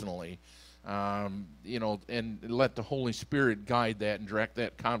personally. And let the Holy Spirit guide that and direct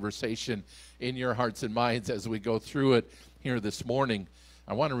that conversation in your hearts and minds as we go through it here this morning.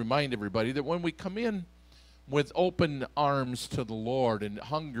 I want to remind everybody that when we come in with open arms to the Lord and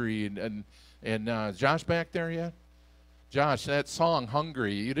hungry, and Josh back there yet? Josh, that song,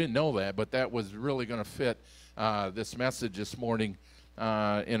 Hungry, you didn't know that, but that was really going to fit this message this morning in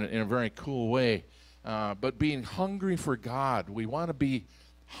a very cool way. But being hungry for God, we want to be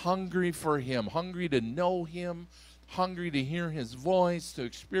hungry for him, hungry to know him, hungry to hear his voice, to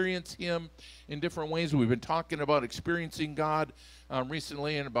experience him in different ways. We've been talking about experiencing God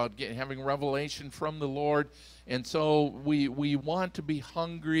recently, and about having revelation from the Lord. And so we want to be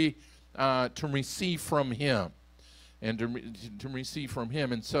hungry to receive from him, and to receive from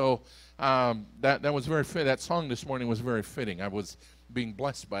him. And so that was very fit. That song this morning was very fitting. I was being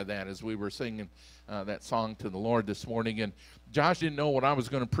blessed by that as we were singing that song to the Lord this morning. And Josh didn't know what I was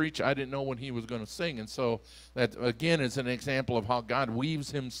going to preach. I didn't know what he was going to sing. And so that, again, is an example of how God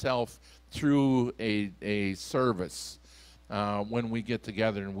weaves himself through a service when we get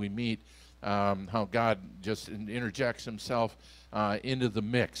together and we meet, how God just interjects himself into the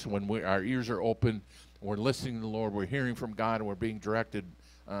mix when our ears are open, we're listening to the Lord, we're hearing from God, and we're being directed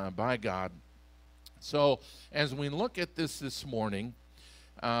by God. So as we look at this morning,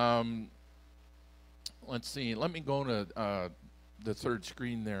 let's see. Let me go to the third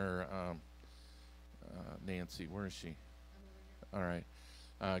screen there. Nancy, where is she? All right.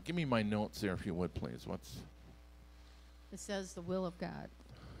 Give me my notes there, if you would, please. It says the will of God.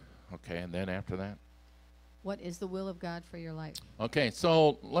 Okay, and then after that? What is the will of God for your life? Okay,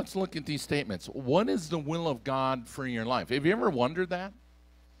 so let's look at these statements. What is the will of God for your life? Have you ever wondered that?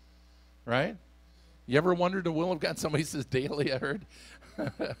 Right? You ever wondered the will of God? Somebody says daily, I heard.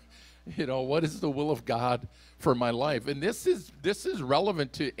 What is the will of God for my life? And this is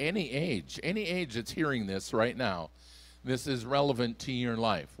relevant to any age that's hearing this right now. This is relevant to your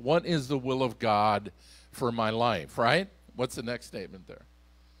life. What is the will of God for my life, right? What's the next statement there?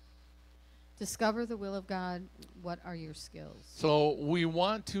 Discover the will of God. What are your skills? So we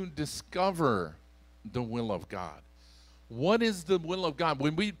want to discover the will of God. What is the will of God?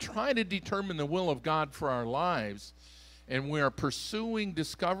 When we try to determine the will of God for our lives, and we are pursuing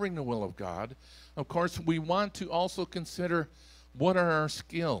discovering the will of God, of course, we want to also consider, what are our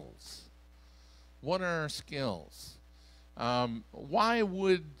skills? What are our skills? Why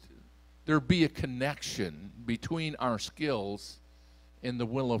would there be a connection between our skills and the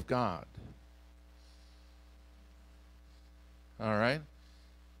will of God? All right?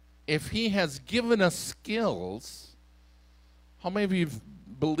 If he has given us skills, how many of you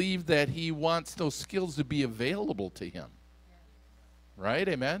believe that he wants those skills to be available to him. Right?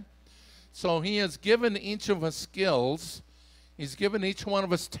 Amen? So he has given each of us skills. He's given each one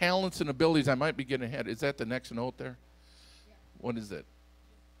of us talents and abilities. I might be getting ahead. Is that the next note there? Yeah. What is it?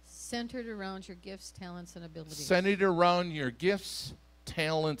 Centered around your gifts, talents, and abilities. Centered around your gifts,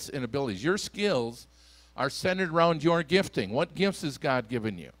 talents, and abilities. Your skills are centered around your gifting. What gifts has God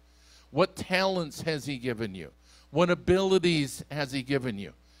given you? What talents has he given you? What abilities has he given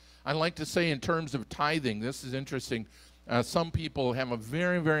you? I like to say in terms of tithing, this is interesting. Some people have a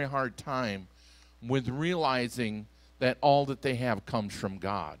very, very hard time with realizing that all that they have comes from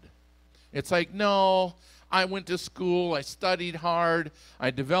God. It's like, no, I went to school, I studied hard,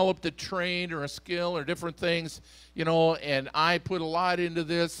 I developed a trade or a skill or different things, you know, and I put a lot into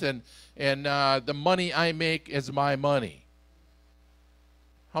this, and the money I make is my money.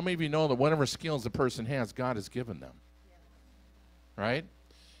 How many of you know that whatever skills a person has, God has given them? Right?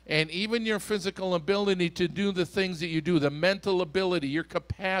 And even your physical ability to do the things that you do, the mental ability, your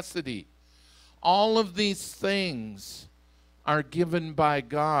capacity, all of these things are given by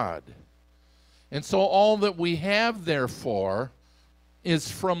God. And so all that we have, therefore, is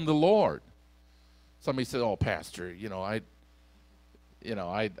from the Lord. Somebody said, "Oh, Pastor, I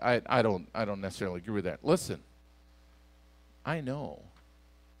don't necessarily agree with that." Listen, I know.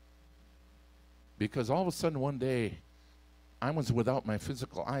 Because all of a sudden one day, I was without my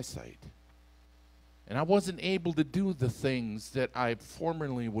physical eyesight. And I wasn't able to do the things that I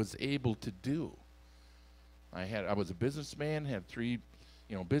formerly was able to do. I was a businessman, had 3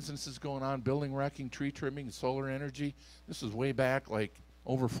 businesses going on, building, wrecking, tree trimming, solar energy. This was way back like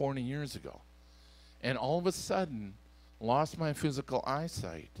over 40 years ago. And all of a sudden, lost my physical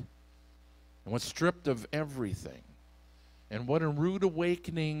eyesight and was stripped of everything. And what a rude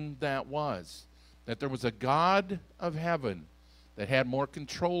awakening that was. That there was a God of heaven that had more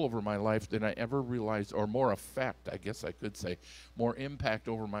control over my life than I ever realized, or more effect, I guess I could say, more impact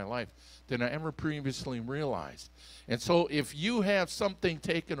over my life than I ever previously realized. And so if you have something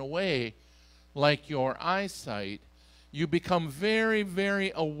taken away, like your eyesight, you become very,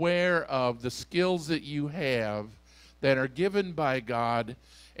 very aware of the skills that you have that are given by God,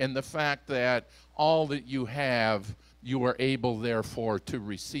 and the fact that all that you have, you are able, therefore, to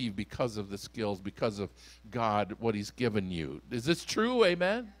receive because of the skills, because of God, what he's given you. Is this true?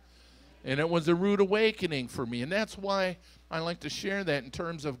 Amen? And it was a rude awakening for me. And that's why I like to share that in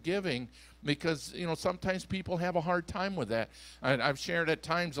terms of giving, because, sometimes people have a hard time with that. I've shared at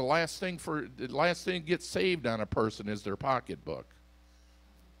times the last thing to get saved on a person is their pocketbook.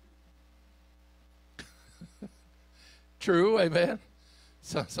 True? Amen?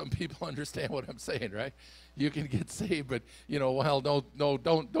 So some people understand what I'm saying, right? You can get saved, but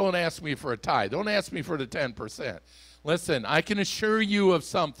don't ask me for a tithe. Don't ask me for the 10%. Listen, I can assure you of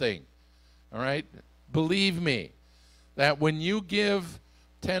something. All right? Believe me, that when you give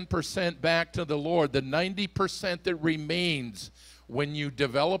 10% back to the Lord, the 90% that remains, when you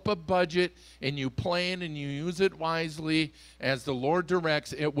develop a budget and you plan and you use it wisely as the Lord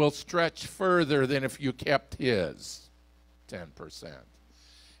directs, it will stretch further than if you kept his 10%.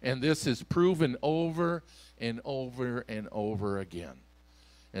 And this is proven over and over and over again.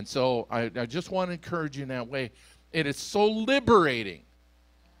 And so I just want to encourage you in that way. It is so liberating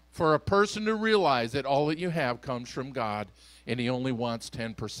for a person to realize that all that you have comes from God, and he only wants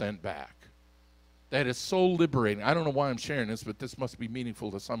 10% back. That is so liberating. I don't know why I'm sharing this, but this must be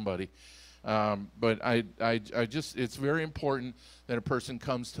meaningful to somebody. But it's very important that a person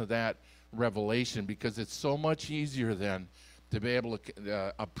comes to that revelation, because it's so much easier then to be able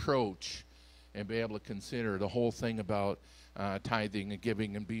to approach and be able to consider the whole thing about tithing and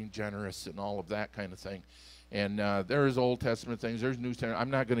giving and being generous and all of that kind of thing. And there's Old Testament things, there's New Testament. I'm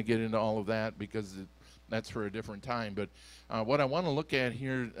not going to get into all of that because that's for a different time. But what I want to look at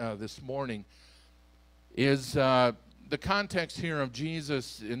here this morning is the context here of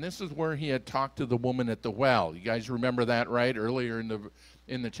Jesus, and this is where he had talked to the woman at the well. You guys remember that, right? Earlier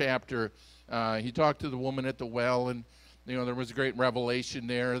in the chapter, he talked to the woman at the well, and there was a great revelation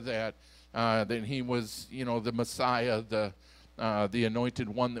there that he was, the Messiah, the anointed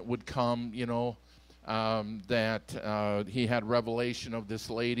one that would come, that he had revelation of this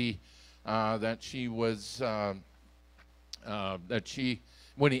lady, that she was,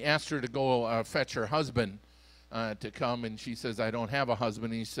 when he asked her to go fetch her husband to come, and she says, "I don't have a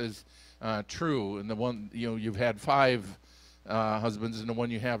husband." And he says, "True, and the one, you've had 5 husbands, and the one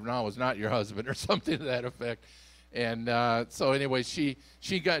you have now is not your husband," or something to that effect. And so anyway, she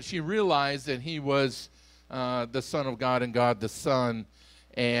realized that he was the Son of God and God the Son.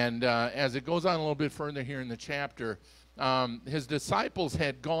 And as it goes on a little bit further here in the chapter, his disciples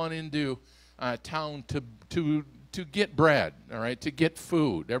had gone into town to get bread, all right, to get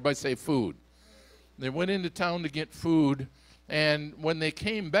food. Everybody say food. They went into town to get food, and when they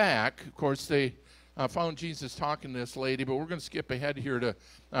came back, of course, they found Jesus talking to this lady, but we're going to skip ahead here to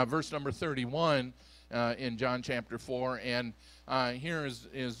verse number 31 in John chapter 4, and here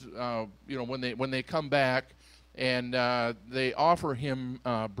is when they come back, and they offer him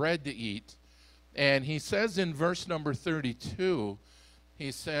bread to eat, and he says in verse number 32,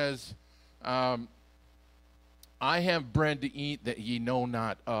 he says, I have bread to eat that ye know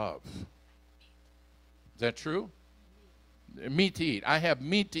not of. Is that true? Meat to eat. I have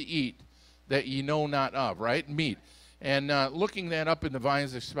meat to eat that ye know not of, right? Meat. And looking that up in the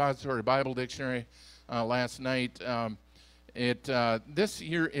Vine's Expository Bible Dictionary last night, this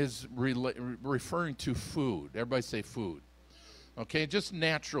here is referring to food. Everybody say food. Okay, just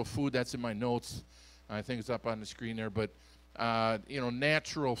natural food. That's in my notes. I think it's up on the screen there. But,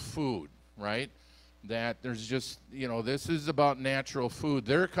 natural food, right? That there's just, this is about natural food.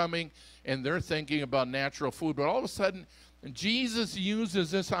 They're coming and they're thinking about natural food. But all of a sudden, Jesus uses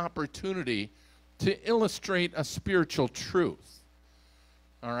this opportunity to illustrate a spiritual truth.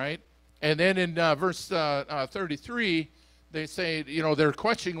 All right? And then in verse 33, they say, they're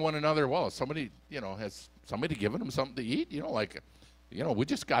questioning one another. Well, somebody, has somebody given them something to eat? We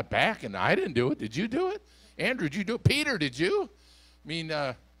just got back and I didn't do it. Did you do it? Andrew, did you do it? Peter, did you? I mean,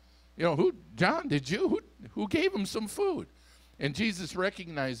 who? John, did you? Who gave him some food? And Jesus,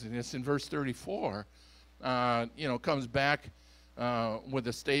 recognizing this in verse 34, comes back with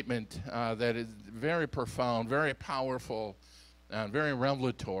a statement that is very profound, very powerful, very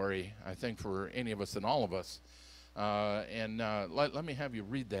revelatory, I think, for any of us and all of us. Let me have you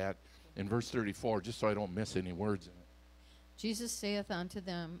read that in verse 34, just so I don't miss any words in it. Jesus saith unto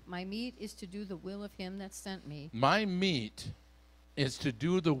them, My meat is to do the will of him that sent me. My meat is to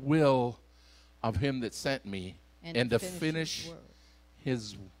do the will of him that sent me and to finish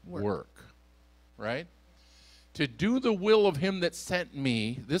his work. Right? To do the will of him that sent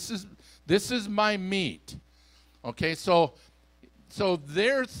me. This is my meat. Okay, so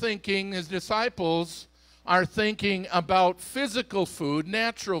they're thinking, his disciples are thinking about physical food,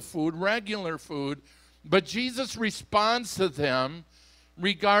 natural food, regular food, but Jesus responds to them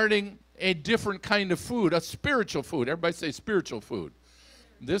regarding a different kind of food, a spiritual food. Everybody say spiritual food.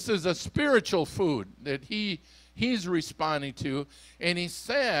 This is a spiritual food that he's responding to, and he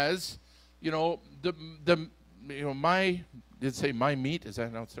says, did it say my meat? Is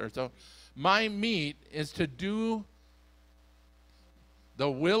that how it starts out? My meat is to do the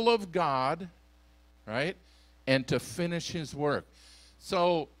will of God, right, and to finish his work.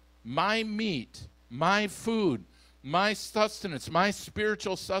 So my meat, my food, my sustenance, my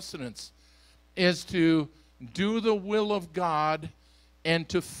spiritual sustenance is to do the will of God and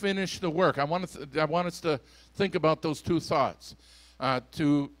to finish the work. I want us to think about those two thoughts.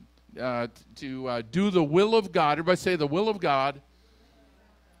 To do the will of God. Everybody say the will of God,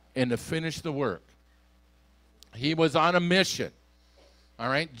 and to finish the work. He was on a mission. All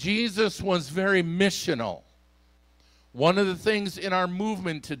right? Jesus was very missional. One of the things in our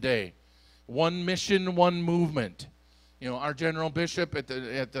movement today, one mission, one movement. Our general bishop at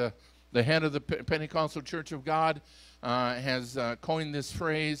the head of the Pentecostal Church of God has coined this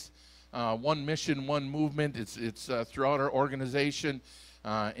phrase, one mission, one movement. It's throughout our organization.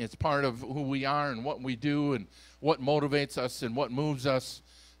 It's part of who we are and what we do and what motivates us and what moves us,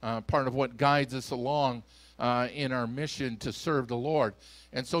 part of what guides us along in our mission to serve the Lord.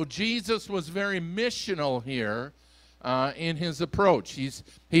 And so Jesus was very missional here in his approach.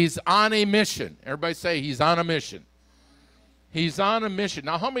 He's on a mission. Everybody say he's on a mission. He's on a mission.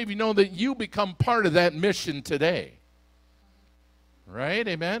 Now, how many of you know that you become part of that mission today? Right?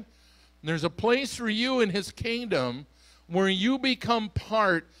 Amen? There's a place for you in his kingdom where you become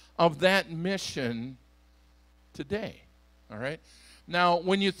part of that mission today. All right? Now,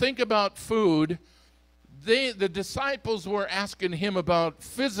 when you think about food, the disciples were asking him about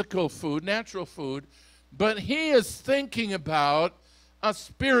physical food, natural food, but he is thinking about a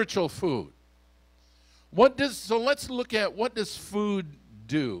spiritual food. So let's look at what does food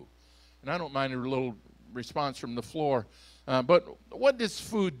do? And I don't mind a little response from the floor, but what does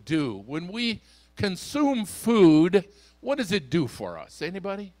food do? When we consume food, what does it do for us?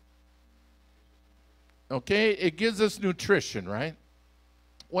 Anybody? Okay, it gives us nutrition, right?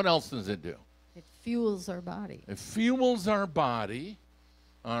 What else does it do? It fuels our body. It fuels our body.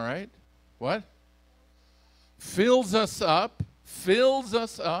 All right. What? Fills us up. Fills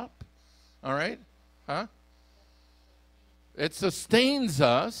us up. All right. Huh? It sustains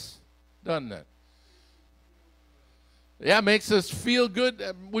us, doesn't it? Yeah, makes us feel good.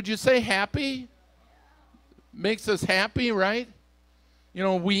 Would you say happy? Makes us happy, right? You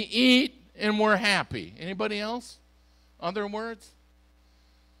know, we eat and we're happy. Anybody else? Other words?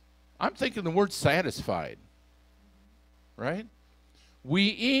 I'm thinking the word satisfied, right? We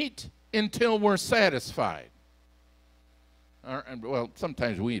eat until we're satisfied. Well,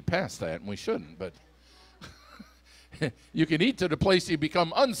 sometimes we eat past that, and we shouldn't, but you can eat to the place you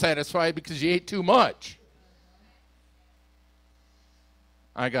become unsatisfied because you ate too much.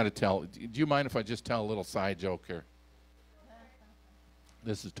 I got to tell, do you mind if I just tell a little side joke here?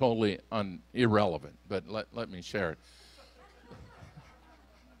 This is totally irrelevant, but let me share it.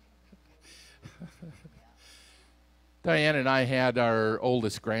 Diane and I had our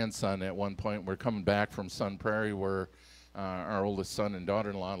oldest grandson at one point. We're coming back from Sun Prairie where our oldest son and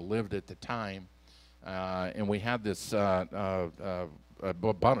daughter-in-law lived at the time. And we had this about a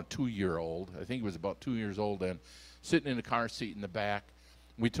 2-year-old. I think he was about 2 years old then, sitting in a car seat in the back.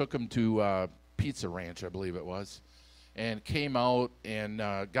 We took him to Pizza Ranch, I believe it was, and came out and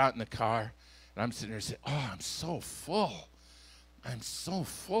got in the car. And I'm sitting there saying, oh, I'm so full. I'm so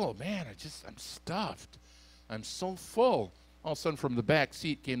full, man. I'm stuffed. I'm so full. All of a sudden from the back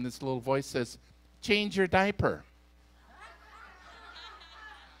seat came this little voice says, change your diaper.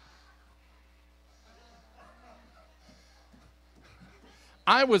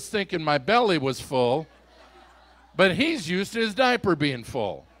 I was thinking my belly was full, but he's used to his diaper being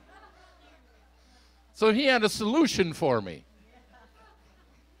full. So he had a solution for me.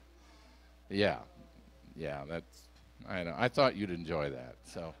 Yeah, I know. I thought you'd enjoy that.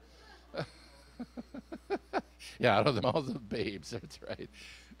 So, yeah, out of the mouths of babes. That's right.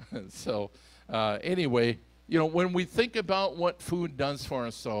 So, anyway, you know, when we think about what food does for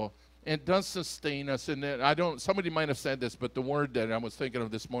us, so it does sustain us. And somebody might have said this, but the word that I was thinking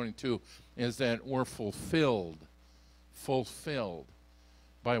of this morning too is that we're fulfilled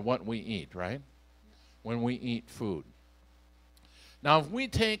by what we eat, right? When we eat food. Now, if we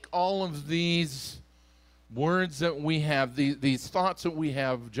take all of these words that we have, these thoughts that we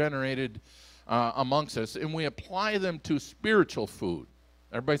have generated amongst us, and we apply them to spiritual food.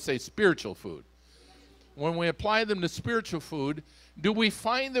 Everybody say spiritual food. When we apply them to spiritual food, do we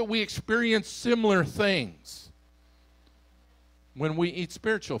find that we experience similar things when we eat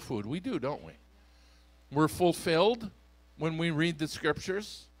spiritual food? We do, don't we? We're fulfilled when we read the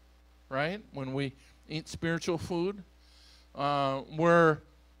scriptures, right? When we eat spiritual food. We're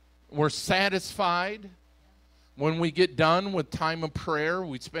satisfied when we get done with time of prayer.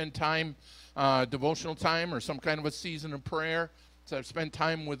 We spend time, devotional time or some kind of a season of prayer. So I spend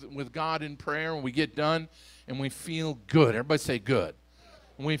time with God in prayer, and we get done, and we feel good. Everybody say good.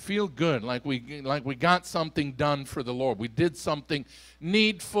 And we feel good, like we got something done for the Lord. We did something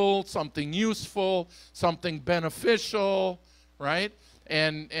needful, something useful, something beneficial, right?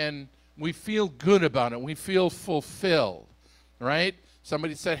 And we feel good about it. We feel fulfilled, right?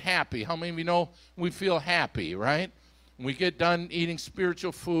 Somebody said happy. How many of you know we feel happy, right? When we get done eating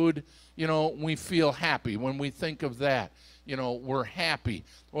spiritual food, you know, we feel happy. When we think of that, you know, we're happy.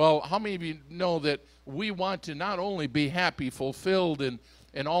 Well, how many of you know that we want to not only be happy, fulfilled, and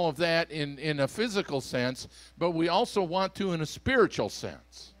all of that in a physical sense, but we also want to in a spiritual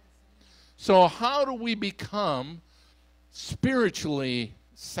sense. So how do we become spiritually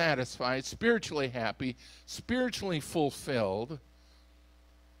satisfied, spiritually happy, spiritually fulfilled?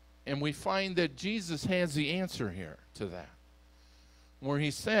 And we find that Jesus has the answer here to that, where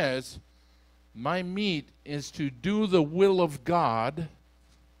he says, my meat is to do the will of God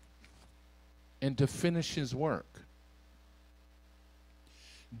and to finish his work.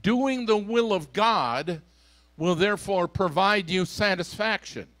 Doing the will of God will therefore provide you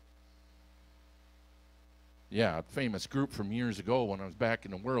satisfaction. Yeah, a famous group from years ago when I was back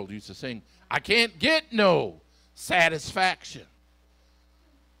in the world used to sing, I can't get no satisfaction.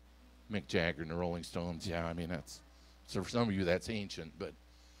 Mick Jagger and the Rolling Stones, yeah, I mean, so for some of you that's ancient, but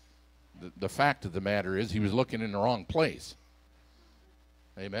the fact of the matter is he was looking in the wrong place.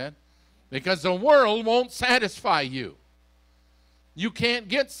 Amen? Because the world won't satisfy you. You can't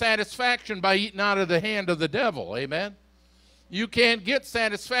get satisfaction by eating out of the hand of the devil. Amen? You can't get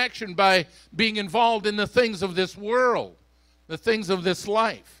satisfaction by being involved in the things of this world, the things of this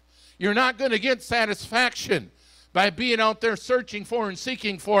life. You're not going to get satisfaction by being out there searching for and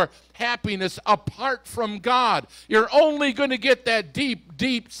seeking for happiness apart from God. You're only going to get that deep,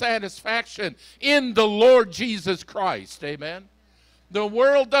 deep satisfaction in the Lord Jesus Christ. Amen? The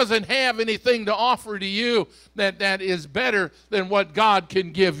world doesn't have anything to offer to you that is better than what God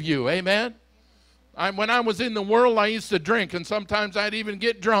can give you. Amen? When I was in the world, I used to drink, and sometimes I'd even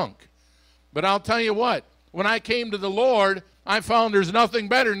get drunk. But I'll tell you what, When I came to the Lord, I found there's nothing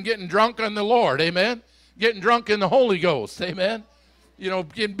better than getting drunk on the Lord. Amen? Getting drunk in the Holy Ghost. Amen? You know,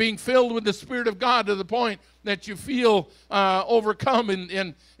 being filled with the Spirit of God to the point that you feel overcome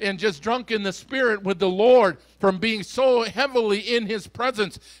and just drunk in the Spirit with the Lord from being so heavily in His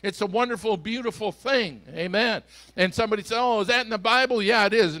presence. It's a wonderful, beautiful thing. Amen. And somebody said, oh, is that in the Bible? Yeah,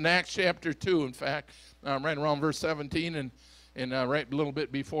 it is in Acts chapter 2, in fact, right around verse 17 and right a little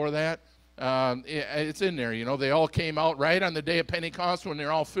bit before that. It's in there. You know, they all came out right on the day of Pentecost when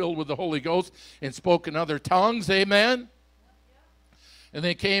they're all filled with the Holy Ghost and spoke in other tongues. Amen. And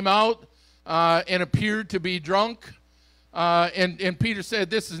they came out and appeared to be drunk. And Peter said,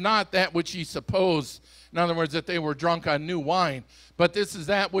 this is not that which ye suppose. In other words, that they were drunk on new wine. But this is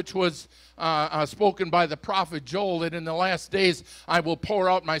that which was spoken by the prophet Joel, that in the last days I will pour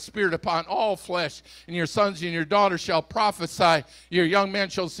out my Spirit upon all flesh, and your sons and your daughters shall prophesy. Your young men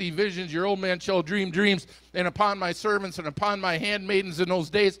shall see visions, your old men shall dream dreams. And upon my servants and upon my handmaidens in those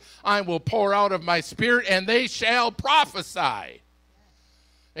days I will pour out of my Spirit, and they shall prophesy.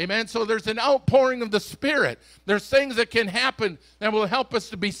 Amen. So there's an outpouring of the Spirit. There's things that can happen that will help us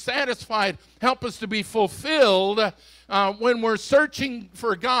to be satisfied, help us to be fulfilled when we're searching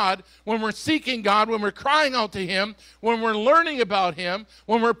for God, when we're seeking God, when we're crying out to Him, when we're learning about Him,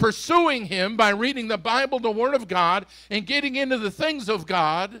 when we're pursuing Him by reading the Bible, the Word of God, and getting into the things of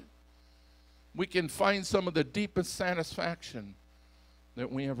God. We can find some of the deepest satisfaction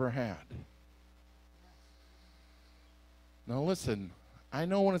that we ever had. Now listen. I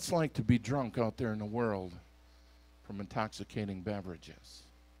know what it's like to be drunk out there in the world from intoxicating beverages.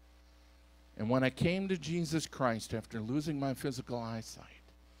 And when I came to Jesus Christ after losing my physical eyesight,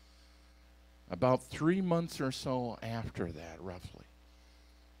 about 3 months or so after that, roughly,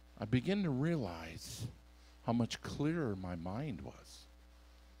 I began to realize how much clearer my mind was,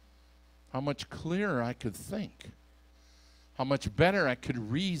 how much clearer I could think, how much better I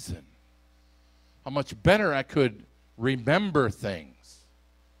could reason, how much better I could remember things.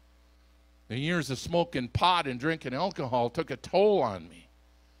 The years of smoking pot and drinking alcohol took a toll on me.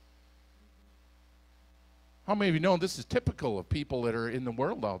 How many of you know this is typical of people that are in the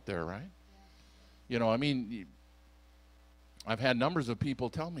world out there, right? You know, I mean, I've had numbers of people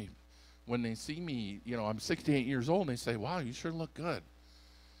tell me when they see me, you know, I'm 68 years old, and they say, wow, you sure look good.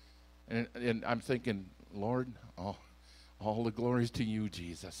 And I'm thinking, Lord, all the glories to you,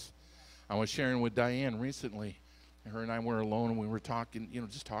 Jesus. I was sharing with Diane recently. Her and I were alone, and we were talking, you know,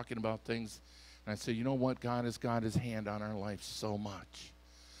 just talking about things. And I said, you know what? God has got His hand on our life so much.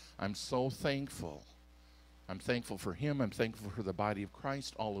 I'm so thankful. I'm thankful for Him. I'm thankful for the body of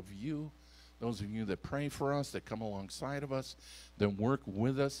Christ, all of you, those of you that pray for us, that come alongside of us, that work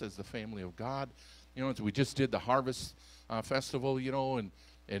with us as the family of God. You know, we just did the Harvest Festival, you know,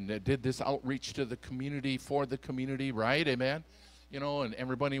 and did this outreach to the community, for the community, right? Amen? You know, and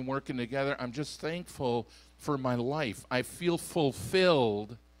everybody working together. I'm just thankful for my life. I feel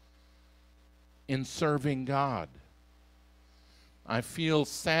fulfilled in serving God. I feel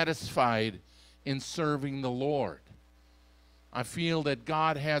satisfied in serving the Lord. I feel that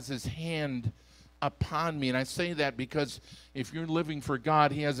God has His hand upon me. And I say that because if you're living for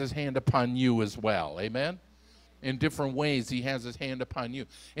God, He has His hand upon you as well. Amen? In different ways, He has His hand upon you.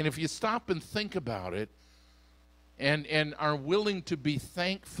 And if you stop and think about it, and are willing to be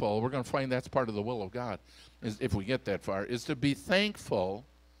thankful, we're going to find that's part of the will of God, is if we get that far, is to be thankful,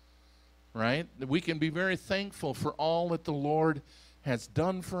 right? That we can be very thankful for all that the Lord has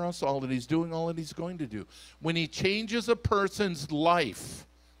done for us, all that He's doing, all that He's going to do. When He changes a person's life,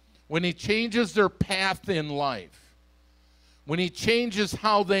 when He changes their path in life, when He changes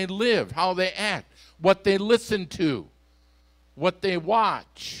how they live, how they act, what they listen to, what they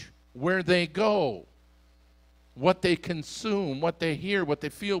watch, where they go, what they consume, what they hear, what they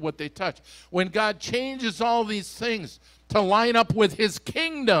feel, what they touch. When God changes all these things to line up with His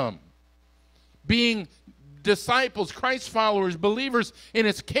kingdom, being disciples, Christ followers, believers in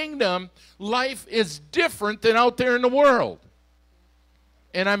His kingdom, life is different than out there in the world.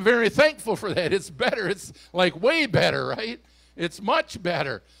 And I'm very thankful for that. It's better. It's like way better, right? It's much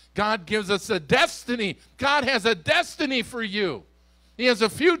better. God gives us a destiny. God has a destiny for you. He has a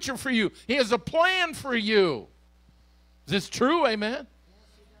future for you. He has a plan for you. Is this true? Amen?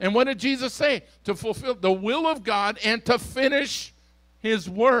 And what did Jesus say? To fulfill the will of God and to finish His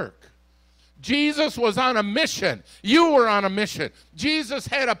work. Jesus was on a mission. You were on a mission. Jesus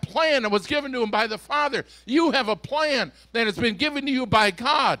had a plan that was given to Him by the Father. You have a plan that has been given to you by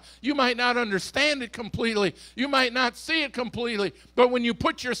God. You might not understand it completely. You might not see it completely. But when you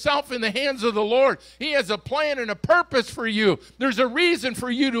put yourself in the hands of the Lord, He has a plan and a purpose for you. There's a reason for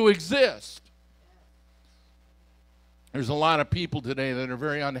you to exist. There's a lot of people today that are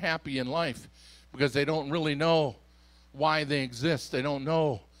very unhappy in life because they don't really know why they exist. They don't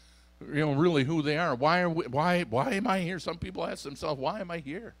know, really who they are. Why am I here? Some people ask themselves, why am I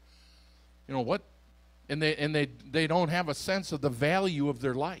here? What? And they don't have a sense of the value of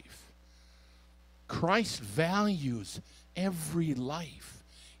their life. Christ values every life,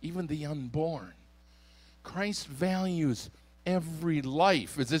 even the unborn. Christ values every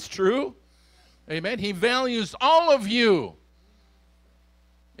life. Is this true? Amen. He values all of you.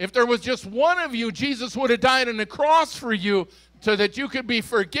 If there was just one of you, Jesus would have died on the cross for you so that you could be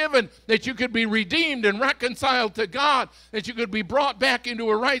forgiven, that you could be redeemed and reconciled to God, that you could be brought back into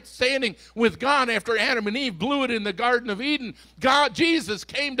a right standing with God after Adam and Eve blew it in the Garden of Eden. Jesus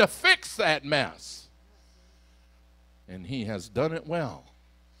came to fix that mess. And he has done it well.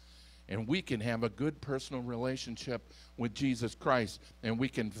 And we can have a good personal relationship with Jesus Christ, and we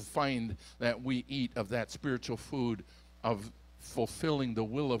can find that we eat of that spiritual food of fulfilling the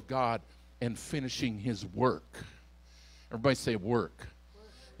will of God and finishing his work. Everybody say work.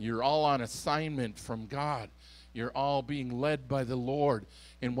 You're all on assignment from God. You're all being led by the Lord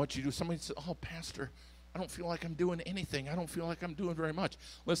in what you do. Somebody says, oh, Pastor, I don't feel like I'm doing anything. I don't feel like I'm doing very much.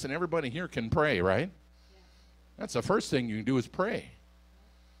 Listen, everybody here can pray, right? That's the first thing you can do is pray.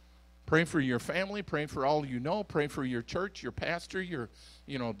 Pray for your family. Pray for all you know. Pray for your church, your pastor,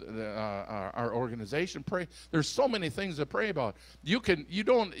 our organization. Pray. There's so many things to pray about.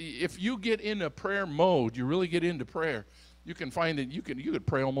 If you get into prayer mode, you really get into prayer, you can find that you could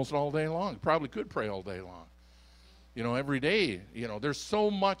pray almost all day long. You probably could pray all day long. Every day. There's so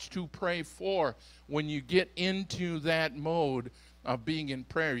much to pray for when you get into that mode of being in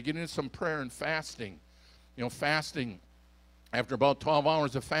prayer. You get into some prayer and fasting. Fasting, after about 12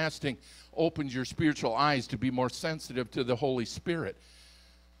 hours of fasting, opens your spiritual eyes to be more sensitive to the Holy Spirit.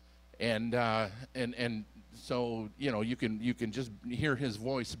 And so, you can just hear his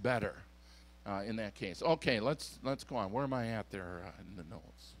voice better in that case. Okay, let's go on. Where am I at there in the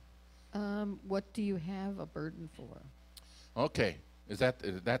notes? What do you have a burden for? Okay,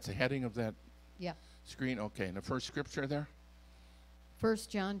 that's the heading of that screen? Okay, and the first scripture there? 1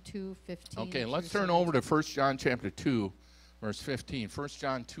 John 2:15. Okay, let's turn over to 1 John chapter 2, verse 15. 1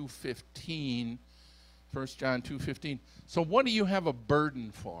 John 2:15. 1 John 2:15. So what do you have a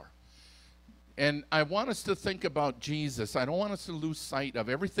burden for? And I want us to think about Jesus. I don't want us to lose sight of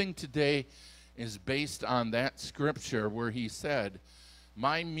everything today is based on that scripture where he said,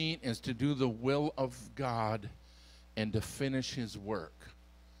 my meat is to do the will of God and to finish his work.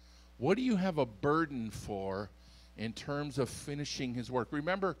 What do you have a burden for in terms of finishing his work?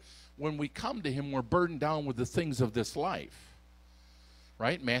 Remember, when we come to him, we're burdened down with the things of this life.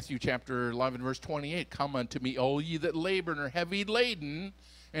 Right? Matthew chapter 11, verse 28. Come unto me, all ye that labor and are heavy laden,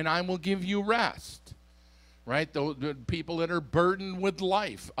 and I will give you rest. Right? The people that are burdened with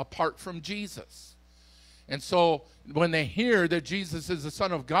life apart from Jesus. And so when they hear that Jesus is the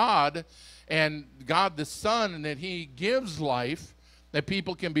Son of God, and God the Son, and that he gives life, that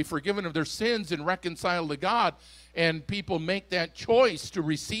people can be forgiven of their sins and reconciled to God, and people make that choice to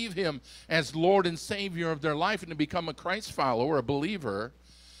receive him as Lord and Savior of their life and to become a Christ follower, a believer,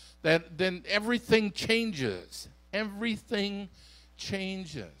 then everything changes. Everything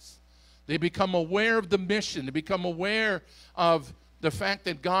changes. They become aware of the mission. They become aware of the fact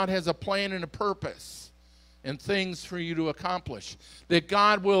that God has a plan and a purpose and things for you to accomplish, that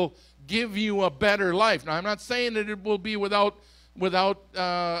God will give you a better life. Now, I'm not saying that it will be without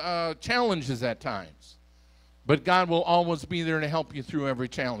challenges at times. But God will always be there to help you through every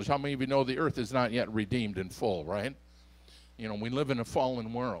challenge. How many of you know the earth is not yet redeemed in full, right? We live in a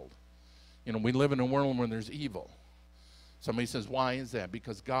fallen world. We live in a world where there's evil. Somebody says, why is that?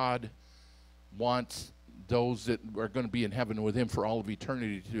 Because God wants those that are going to be in heaven with him for all of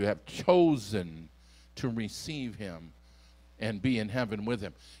eternity to have chosen to receive him and be in heaven with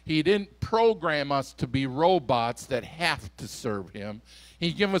him. He didn't program us to be robots that have to serve him.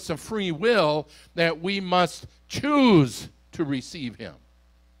 He gave us a free will that we must choose to receive him.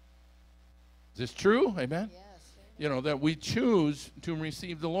 Is this true? Amen? Yes. That we choose to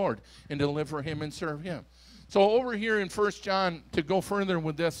receive the Lord and to live for him and serve him. So over here in 1 John, to go further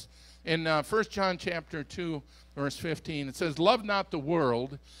with this, in 1 John chapter 2, verse 15, it says, love not the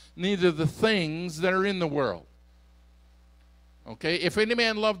world, neither the things that are in the world. Okay, if any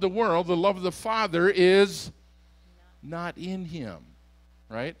man love the world, the love of the Father is not in him,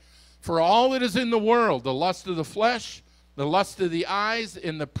 right? For all that is in the world, the lust of the flesh, the lust of the eyes,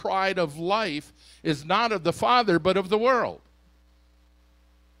 and the pride of life is not of the Father, but of the world.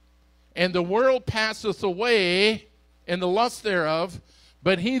 And the world passeth away, and the lust thereof,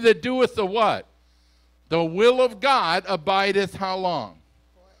 but he that doeth the what? The will of God abideth how long?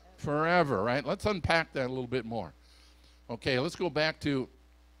 Forever, right? Let's unpack that a little bit more. Okay, let's go back to,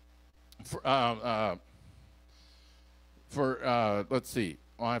 let's see.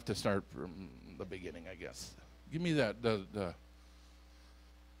 I'll have to start from the beginning, I guess. Give me that,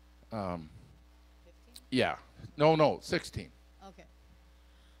 yeah. No, 16. Okay.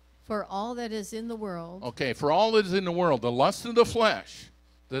 For all that is in the world. Okay, for all that is in the world, the lust of the flesh,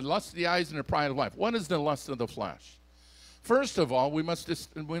 the lust of the eyes, and the pride of life. What is the lust of the flesh? First of all, we must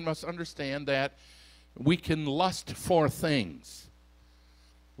understand that we can lust for things.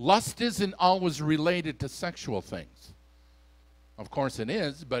 Lust isn't always related to sexual things. Of course it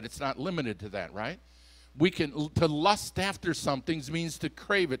is, but it's not limited to that, right? To lust after something means to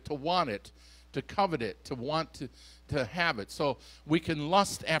crave it, to want it, to covet it, to want to have it. So we can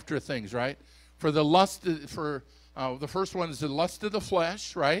lust after things, right? The first one is the lust of the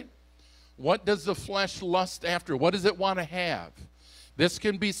flesh, right? What does the flesh lust after? What does it want to have? This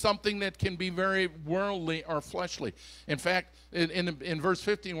can be something that can be very worldly or fleshly. In fact, in verse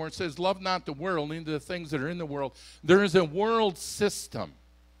 15 where it says, love not the world, neither the things that are in the world, there is a world system.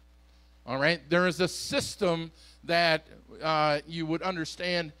 All right? There is a system that you would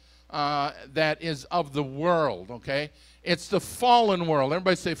understand that is of the world, okay? It's the fallen world.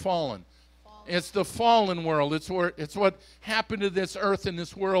 Everybody say fallen. It's the fallen world. It's what happened to this earth and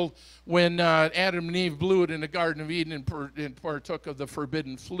this world when Adam and Eve blew it in the Garden of Eden and partook of the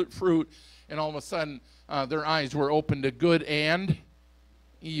forbidden fruit, and all of a sudden their eyes were opened to good and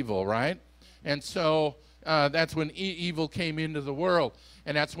evil, right? And so that's when evil came into the world,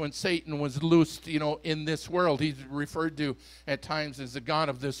 and that's when Satan was loosed, in this world. He's referred to at times as the god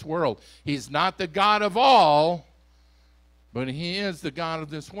of this world. He's not the God of all, but he is the God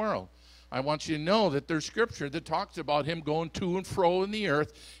of this world. I want you to know that there's scripture that talks about him going to and fro in the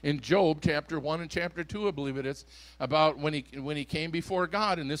earth in Job chapter 1 and chapter 2, I believe it is, about when he came before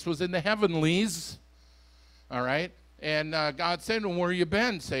God, and this was in the heavenlies, all right? And God said to him, where you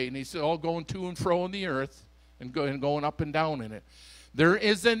been, Satan? He said, going to and fro in the earth and going up and down in it. There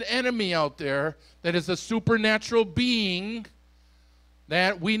is an enemy out there that is a supernatural being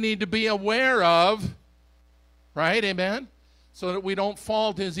that we need to be aware of, right? Amen? So that we don't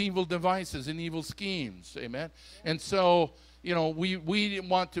fall to his evil devices and evil schemes. Amen? And so, we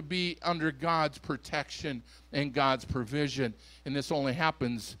want to be under God's protection and God's provision. And this only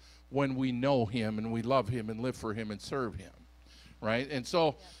happens when we know him and we love him and live for him and serve him. Right? And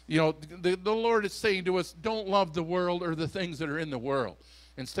so, the Lord is saying to us, don't love the world or the things that are in the world.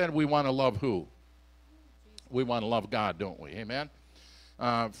 Instead, we want to love who? We want to love God, don't we? Amen?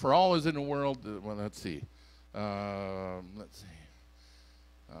 For all is in the world, well, let's see. If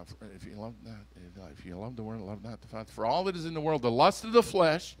you love the world, love not the Father. For all that is in the world, the lust of the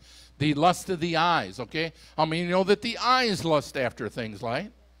flesh, the lust of the eyes. Okay, I mean, that the eyes lust after things,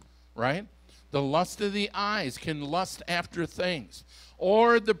 right? The lust of the eyes can lust after things,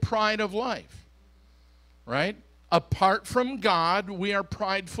 or the pride of life, right? Apart from God, we are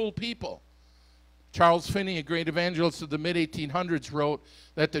prideful people. Charles Finney, a great evangelist of the mid-1800s, wrote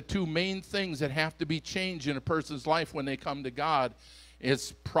that the two main things that have to be changed in a person's life when they come to God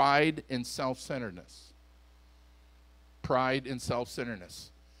is pride and self-centeredness. Pride and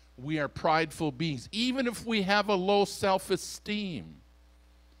self-centeredness. We are prideful beings. Even if we have a low self-esteem,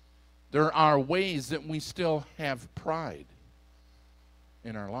 there are ways that we still have pride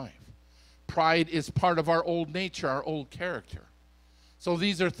in our life. Pride is part of our old nature, our old character. So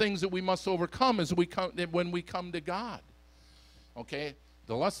these are things that we must overcome when we come to God. Okay?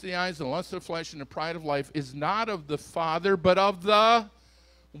 The lust of the eyes, the lust of the flesh, and the pride of life is not of the Father, but of the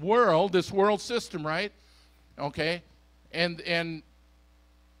world, this world system, right? Okay? And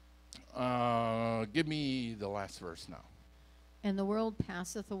give me the last verse now. And the world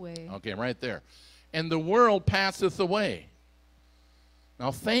passeth away. Okay, right there. And the world passeth away.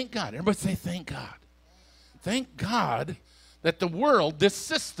 Now, thank God. Everybody say, thank God. Thank God that the world, this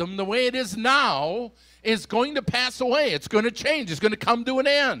system, the way it is now, is going to pass away. It's going to change. It's going to come to an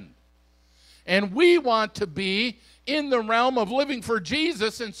end. And we want to be in the realm of living for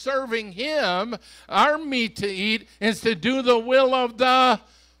Jesus and serving him. Our meat to eat is to do the will of the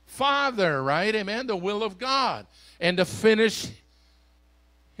Father, right? Amen? The will of God. And to finish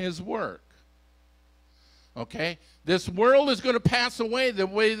his work. Okay? This world is going to pass away the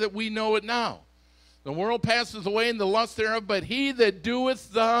way that we know it now. The world passes away and the lust thereof, but he that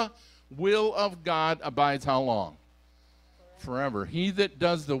doeth the will of God abides how long? Forever. He that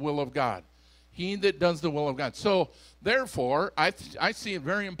does the will of God. He that does the will of God. So, therefore, I see it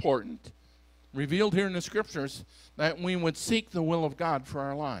very important, revealed here in the Scriptures, that we would seek the will of God for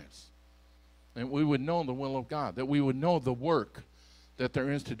our lives. and we would know the will of God, that we would know the work that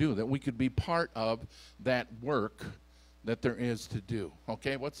there is to do, that we could be part of that work that there is to do.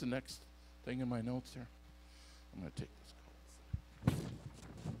 Okay, what's the next thing in my notes here? I'm going to take this call.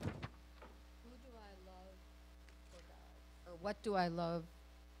 Who do I love for God? Or what do I love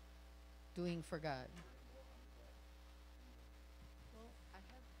doing for God? Well, I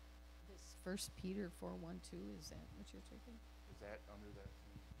have this 1 Peter 4:1-2. Is that what you're taking? Is that under that?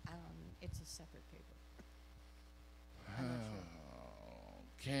 It's a separate paper. I'm not sure.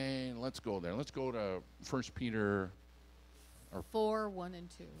 Okay, let's go there. Let's go to 1 Peter 4:1 and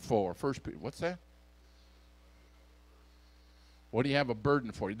 2. 4. 1 Peter, what's that? What do you have a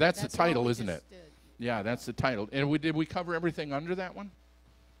burden for you? That's the all title, we isn't just it? did. Yeah, that's the title. And did we cover everything under that one?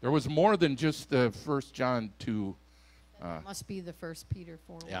 There was more than just the 1 John 2. That must be the 1 Peter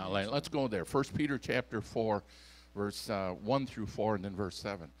 4. Yeah, let's go there. 1 Peter chapter 4, verse 1 through 4, and then verse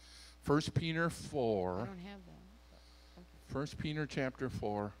 7. 1 Peter 4. I don't have that. Okay. 1 Peter chapter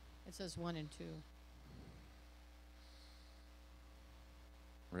 4. It says 1 and 2.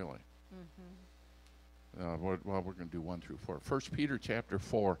 Really? Mm-hmm. We're going to do 1 through 4. 1 Peter chapter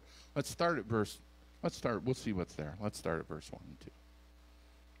 4. We'll see what's there. Let's start at verse 1 and 2.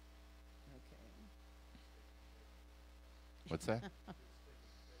 Okay. What's that?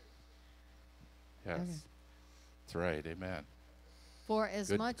 Yes. Okay. That's right. Amen. For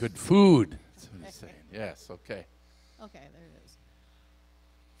as much. Good food. That's what he's saying. Yes. Okay. Okay, there it is.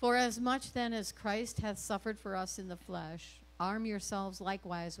 For as much then as Christ hath suffered for us in the flesh, arm yourselves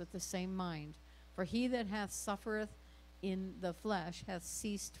likewise with the same mind. For he that hath suffereth in the flesh hath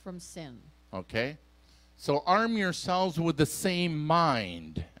ceased from sin. Okay. So arm yourselves with the same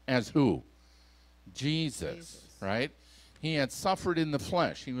mind as who? Jesus. Right? He had suffered in the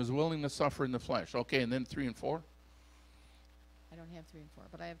flesh. He was willing to suffer in the flesh. Okay, and then 3 and 4? I don't have 3 and 4,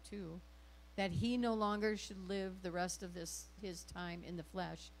 but I have 2. That he no longer should live the rest of his time in the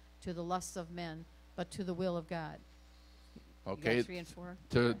flesh to the lusts of men, but to the will of God. Okay. You got 3 and 4?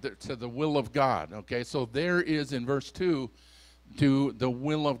 To the will of God. Okay, so there is in verse 2 to the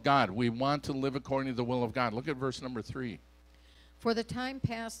will of God. We want to live according to the will of God. Look at verse number 3. For the time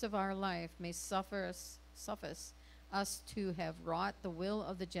past of our life may suffice us to have wrought the will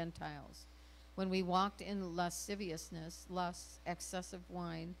of the Gentiles, when we walked in lasciviousness, lusts, excessive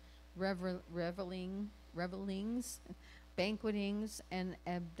wine, revelings, banquetings, and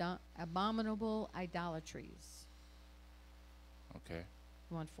abominable idolatries. Okay.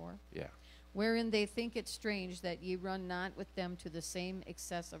 You want 4? Yeah. Wherein they think it strange that ye run not with them to the same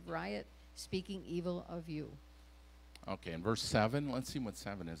excess of riot, speaking evil of you. Okay, and verse 7, let's see what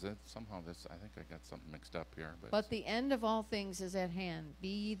 7 is. Somehow I think I got something mixed up here. But the end of all things is at hand. Be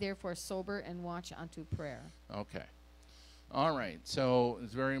ye therefore sober and watch unto prayer. Okay. All right, so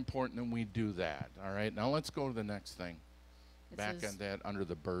it's very important that we do that. All right, now let's go to the next thing. It Back says on that, under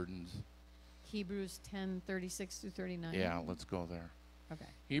the burdens. Hebrews 10:36-39. Yeah, let's go there. Okay.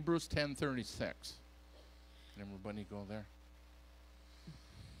 Hebrews 10:36. Can everybody go there?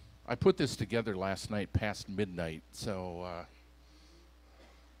 I put this together last night past midnight, so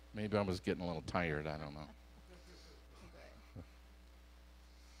maybe I was getting a little tired. I don't know.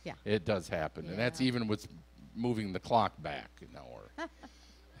 Yeah. It does happen, and that's Yeah. even with moving the clock back an hour.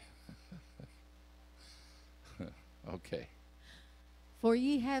 Okay. For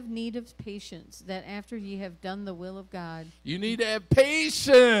ye have need of patience, that after ye have done the will of God. You need to have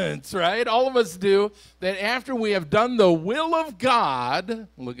patience, right? All of us do. That after we have done the will of God,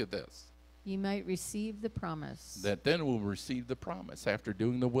 look at this. Ye might receive the promise. That then we'll receive the promise after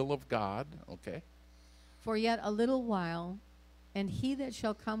doing the will of God, okay? For yet a little while, and he that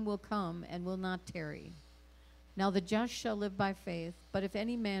shall come will come, and will not tarry. Now the just shall live by faith, but if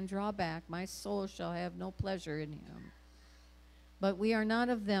any man draw back, my soul shall have no pleasure in him. But we are not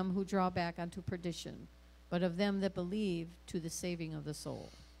of them who draw back unto perdition, but of them that believe to the saving of the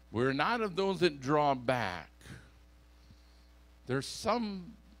soul. We're not of those that draw back. There's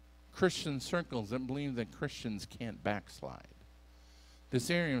some Christian circles that believe that Christians can't backslide. This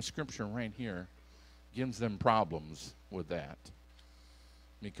area of Scripture right here gives them problems with that,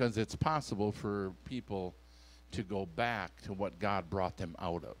 because it's possible for people to go back to what God brought them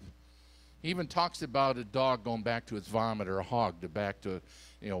out of. He even talks about a dog going back to its vomit, or a hog back to,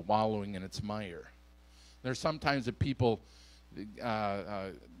 wallowing in its mire. There's sometimes that people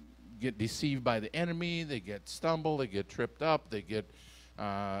get deceived by the enemy. They get stumbled. They get tripped up. They get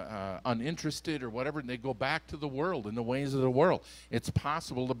uninterested or whatever, and they go back to the world and the ways of the world. It's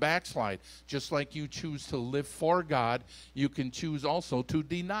possible to backslide. Just like you choose to live for God, you can choose also to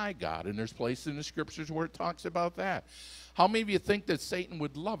deny God. And there's places in the scriptures where it talks about that. How many of you think that Satan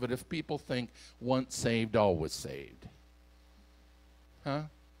would love it if people think once saved, always saved? Huh?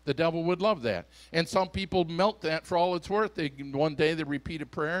 The devil would love that. And some people milk that for all it's worth. One day they repeat a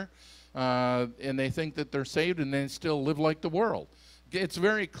prayer, and they think that they're saved, and they still live like the world. It's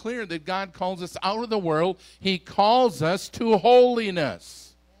very clear that God calls us out of the world. He calls us to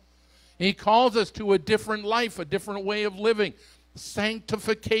holiness. He calls us to a different life, a different way of living.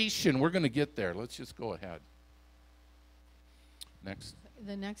 Sanctification. We're going to get there. Let's just go ahead. Next.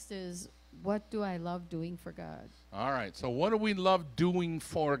 The next is, what do I love doing for God? All right. So what do we love doing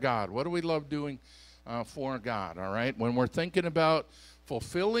for God? What do we love doing for God? All right. When we're thinking about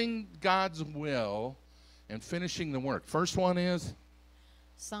fulfilling God's will and finishing the work. First one is?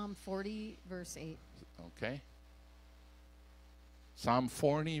 Psalm 40, verse 8. Okay. Psalm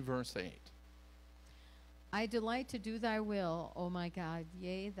 40, verse 8. I delight to do thy will, O my God.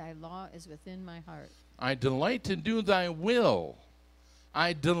 Yea, thy law is within my heart. I delight to do thy will.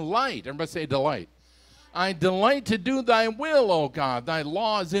 I delight. Everybody say delight. I delight to do thy will, O God. Thy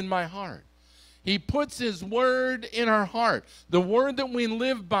law is in my heart. He puts his word in our heart. The word that we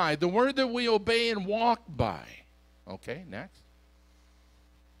live by. The word that we obey and walk by. Okay, next.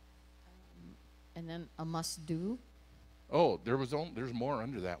 And then a must do. Oh, there's more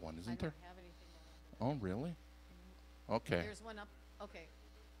under that one, isn't there? I don't have anything else. Oh, really? Okay. There's one up. Okay.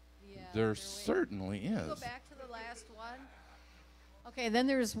 Yeah. There certainly is. Go back to the last one. Okay, then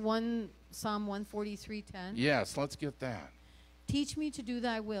there's one, Psalm 143:10. Yes, let's get that. Teach me to do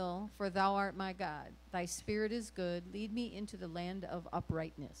thy will, for thou art my God. Thy spirit is good. Lead me into the land of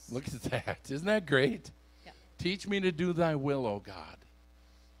uprightness. Look at that. Isn't that great? Yeah. Teach me to do thy will, O God.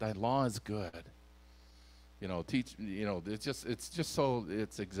 Thy law is good. You know, it's just so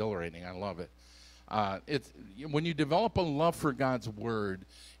it's exhilarating. I love it. When you develop a love for God's word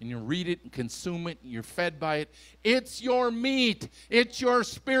and you read it and consume it and you're fed by it, it's your meat. It's your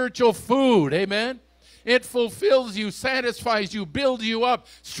spiritual food. Amen? It fulfills you, satisfies you, builds you up,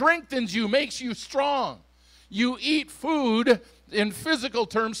 strengthens you, makes you strong. You eat food in physical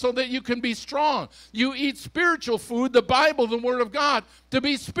terms so that you can be strong. You eat spiritual food, the Bible, the Word of God, to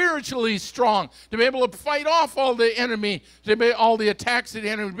be spiritually strong, to be able to fight off all the enemy, all the attacks of the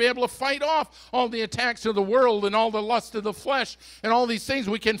enemy, to be able to fight off all the attacks of the world and all the lust of the flesh and all these things.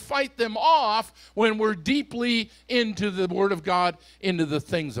 We can fight them off when we're deeply into the Word of God, into the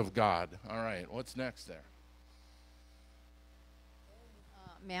things of God. All right, what's next there?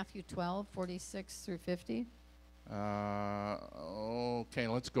 Matthew 12:46-50. Okay,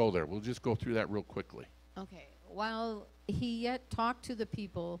 let's go there. We'll just go through that real quickly. Okay. While he yet talked to the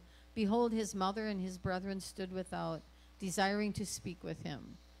people, behold, his mother and his brethren stood without, desiring to speak with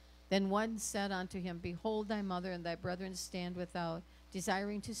him. Then one said unto him, Behold, thy mother and thy brethren stand without,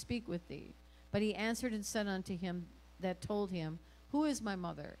 desiring to speak with thee. But he answered and said unto him that told him, Who is my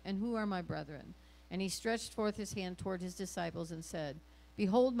mother, and who are my brethren? And he stretched forth his hand toward his disciples and said,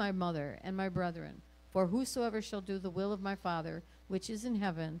 Behold my mother and my brethren. For whosoever shall do the will of my Father, which is in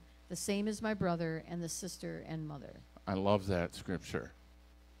heaven, the same is my brother and the sister and mother. I love that scripture.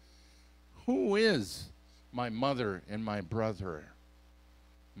 Who is my mother and my brother?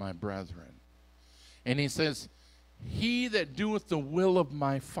 My brethren. And he says, He that doeth the will of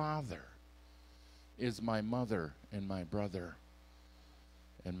my Father is my mother and my brother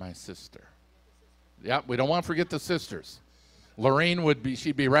and my sister. Yeah, we don't want to forget the sisters. Lorraine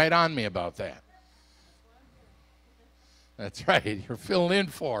she'd be right on me about that. That's right. You're filling in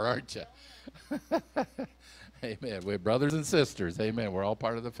for, aren't you? Amen. We're brothers and sisters. Amen. We're all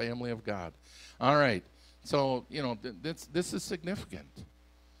part of the family of God. All right. So, this is significant.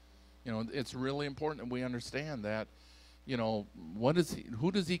 It's really important that we understand that, who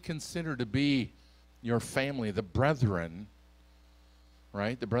does he consider to be your family? The brethren,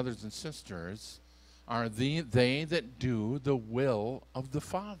 right? The brothers and sisters are they that do the will of the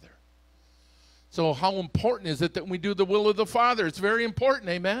Father. So how important is it that we do the will of the Father? It's very important,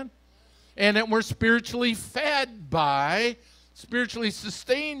 amen? And that we're spiritually fed by, spiritually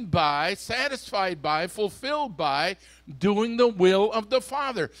sustained by, satisfied by, fulfilled by doing the will of the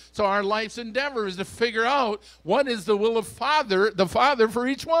Father. So our life's endeavor is to figure out what is the will of the Father for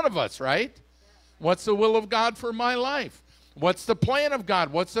each one of us, right? What's the will of God for my life? What's the plan of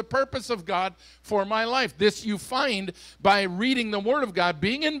God? What's the purpose of God for my life? This you find by reading the Word of God,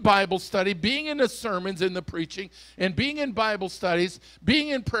 being in Bible study, being in the sermons, in the preaching, and being in Bible studies, being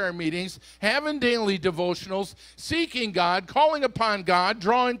in prayer meetings, having daily devotionals, seeking God, calling upon God,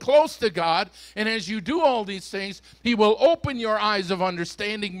 drawing close to God. And as you do all these things, He will open your eyes of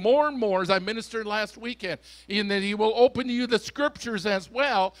understanding more and more, as I ministered last weekend, in that He will open to you the Scriptures as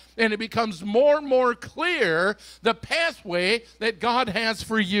well, and it becomes more and more clear the pathway that God has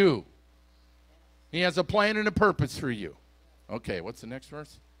for you. He has a plan and a purpose for you. Okay, what's the next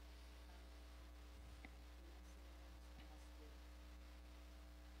verse?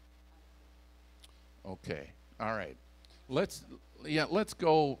 Okay, all right. Let's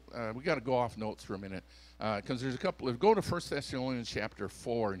go. We got to go off notes for a minute because there's a couple. Go to 1 Thessalonians chapter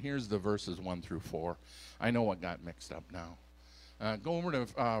 4, and here's the verses 1 through 4. I know what got mixed up now. Go over to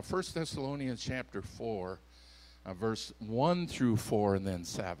 1 Thessalonians chapter 4. Verse 1 through 4 and then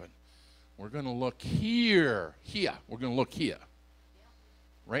 7. We're going to look here. We're going to look here.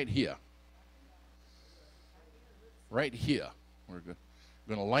 Right here. Right here. We're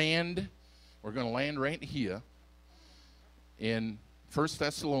going to land. We're going to land right here in 1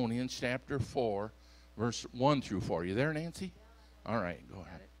 Thessalonians chapter 4, verse 1 through 4. You there, Nancy? All right, go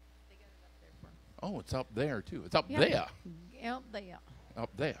ahead. Oh, it's up there, too. It's up there. Up there. Up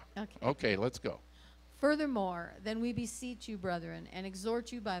there. Okay. Okay, let's go. Furthermore, then we beseech you, brethren, and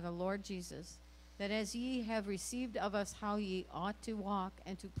exhort you by the Lord Jesus, that as ye have received of us how ye ought to walk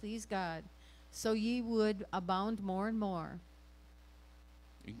and to please God, so ye would abound more and more.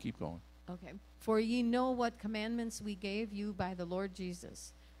 You can keep going. Okay. For ye know what commandments we gave you by the Lord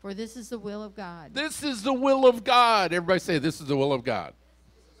Jesus. For this is the will of God. This is the will of God. Everybody say, this is the will of God.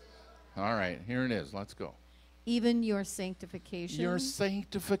 All right, here it is. Let's go. Even your sanctification. Your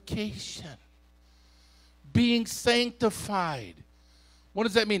sanctification. Being sanctified. What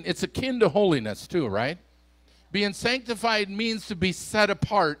does that mean? It's akin to holiness too, right? Being sanctified means to be set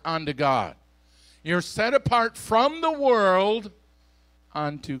apart unto God. You're set apart from the world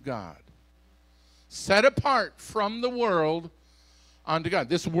unto God. Set apart from the world unto God.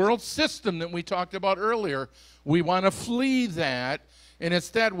 This world system that we talked about earlier, we want to flee that, and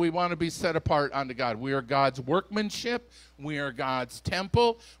instead we want to be set apart unto God. We are God's workmanship. We are God's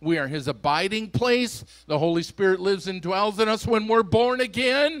temple. We are His abiding place. The Holy Spirit lives and dwells in us when we're born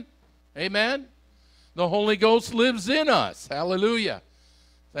again. Amen? The Holy Ghost lives in us. Hallelujah.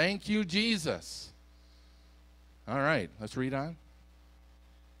 Thank you, Jesus. All right, let's read on.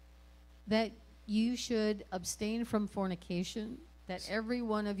 That you should abstain from fornication, that every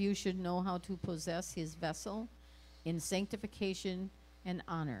one of you should know how to possess his vessel in sanctification and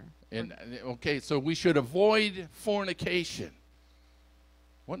honor. And okay, so we should avoid fornication.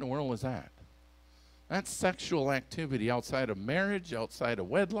 What in the world is that? That's sexual activity outside of marriage, outside of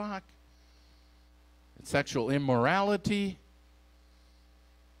wedlock. It's sexual immorality.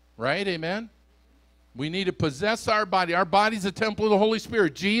 Right? Amen? We need to possess our body. Our body's a temple of the Holy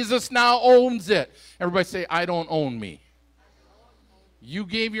Spirit. Jesus now owns it. Everybody say, I don't own me. You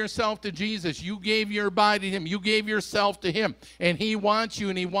gave yourself to Jesus. You gave your body to Him. You gave yourself to Him. And He wants you,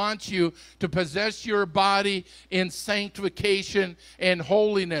 and He wants you to possess your body in sanctification and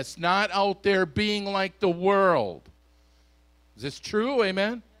holiness, not out there being like the world. Is this true?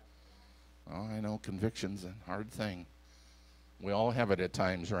 Amen? Oh, I know conviction's a hard thing. We all have it at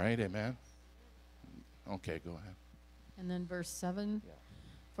times, right? Amen? Okay, go ahead. And then verse 7. Yeah.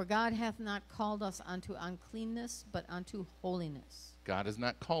 For God hath not called us unto uncleanness, but unto holiness. God has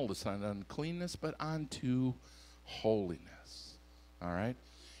not called us unto uncleanness, but unto holiness. All right?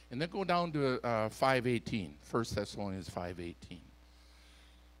 And then go down to 5:18, 1 Thessalonians 5:18.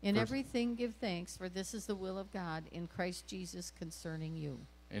 In everything give thanks, for this is the will of God in Christ Jesus concerning you.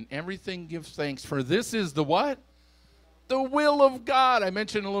 In everything give thanks, for this is the what? The will of God. I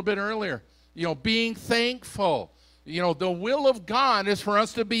mentioned a little bit earlier. You know, being thankful. You know, the will of God is for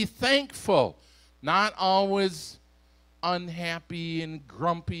us to be thankful, not always unhappy and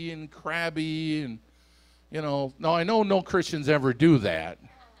grumpy and crabby and, you know. No, I know no Christians ever do that.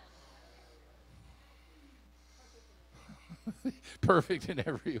 Perfect in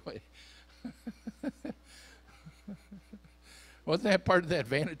every way. Wasn't that part of that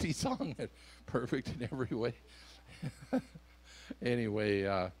vanity song? Perfect in every way.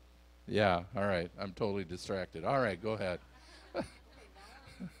 Anyway, yeah, all right. I'm totally distracted. All right, go ahead.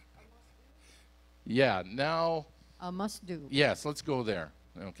 Yeah, now. A must do. Yes, let's go there.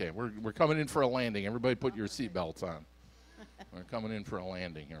 Okay, we're coming in for a landing. Everybody put your seatbelts on. We're coming in for a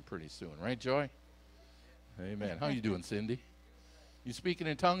landing here pretty soon. Right, Joy? Amen. How you doing, Cindy? You speaking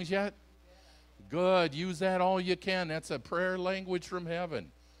in tongues yet? Good. Use that all you can. That's a prayer language from heaven.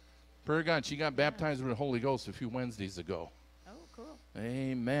 Prayer God. She got baptized with the Holy Ghost a few Wednesdays ago. Oh, cool.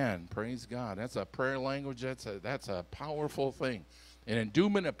 Amen. Praise God. That's a prayer language. That's a powerful thing. An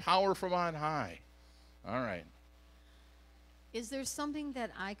endowment of power from on high. All right. Is there something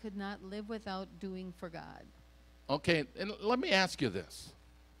that I could not live without doing for God? Okay, and let me ask you this.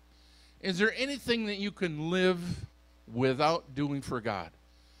 Is there anything that you can live without doing for God?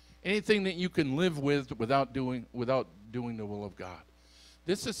 Anything that you can live with without doing the will of God?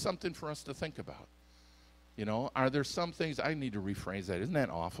 This is something for us to think about. You know, are there some things, I need to rephrase that. Isn't that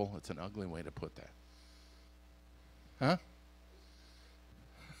awful? It's an ugly way to put that. Huh?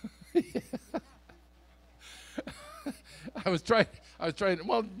 I was trying,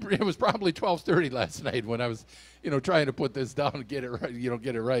 well, it was probably 12:30 last night when I was, trying to put this down and get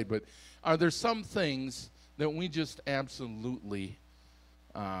it right, But are there some things that we just absolutely,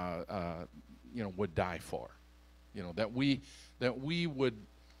 would die for? That we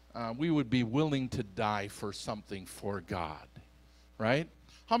would be willing to die for something for God, right?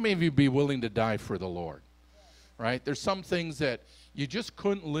 How many of you be willing to die for the Lord, right? There's some things that you just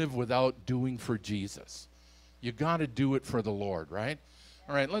couldn't live without doing for Jesus. You got to do it for the Lord, right?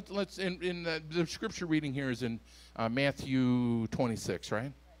 All right, let's in the scripture reading here is in Matthew 26,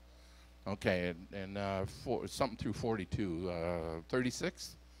 right? Okay, and something through 42,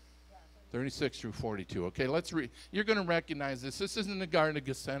 36? 36 through 42. Okay, let's read. You're going to recognize this. This is in the Garden of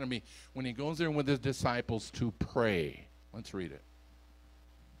Gethsemane when he goes there with his disciples to pray. Let's read it.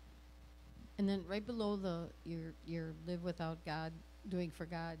 And then right below your live without God, doing for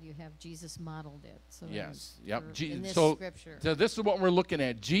God, you have Jesus modeled it. So yes, yep. In this so scripture. So this is what we're looking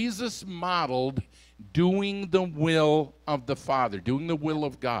at. Jesus modeled doing the will of the Father, doing the will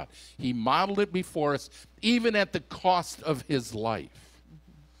of God. He modeled it before us, even at the cost of his life.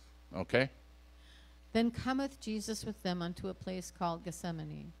 Okay? Then cometh Jesus with them unto a place called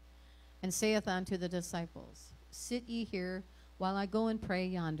Gethsemane, and saith unto the disciples, Sit ye here, while I go and pray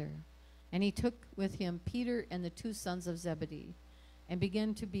yonder. And he took with him Peter and the 2 sons of Zebedee, and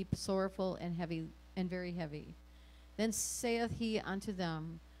began to be sorrowful and heavy, and very heavy. Then saith he unto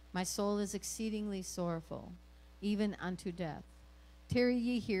them, My soul is exceedingly sorrowful, even unto death. Tarry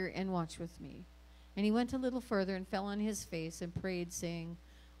ye here and watch with me. And he went a little further and fell on his face and prayed, saying,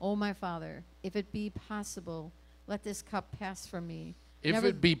 O my Father, if it be possible, let this cup pass from me. If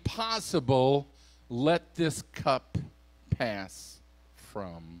it be possible, let this cup pass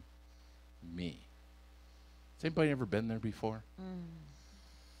from me. Has anybody ever been there before?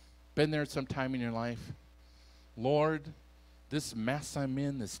 Been there at some time in your life? Lord, this mess I'm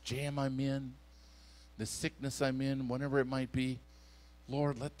in, this jam I'm in, this sickness I'm in, whatever it might be,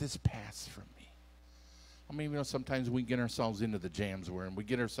 Lord, let this pass from me. I mean, sometimes we get ourselves into the jams we're in. We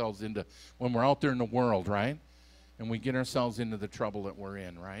get ourselves into, when we're out there in the world, right? And we get ourselves into the trouble that we're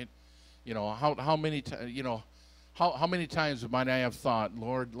in, right? How many times might I have thought,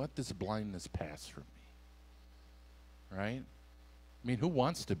 Lord, let this blindness pass from me, right? I mean, who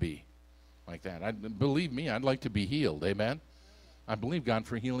wants to be like that? Believe me, I'd like to be healed, amen? I believe God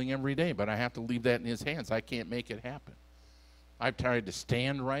for healing every day, but I have to leave that in his hands. I can't make it happen. I've tried to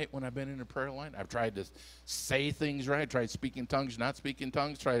stand right when I've been in a prayer line. I've tried to say things right. I've tried speaking tongues, not speaking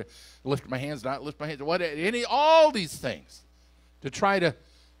tongues. Try to lift my hands, not lift my hands. All these things to try to,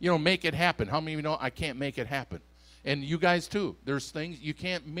 make it happen. How many of you know I can't make it happen? And you guys too. There's things you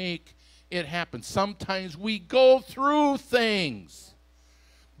can't make it happen. Sometimes we go through things,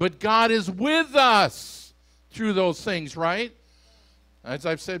 but God is with us through those things, right? As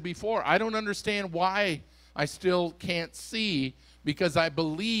I've said before, I don't understand why I still can't see, because I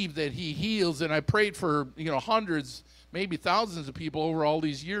believe that he heals, and I prayed for, hundreds, maybe thousands of people over all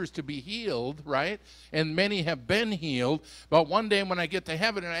these years to be healed, right? And many have been healed. But one day when I get to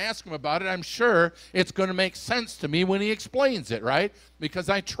heaven and I ask him about it, I'm sure it's going to make sense to me when he explains it, right? Because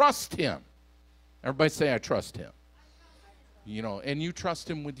I trust him. Everybody say, I trust him. And you trust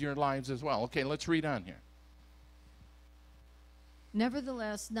him with your lives as well. Okay, let's read on here.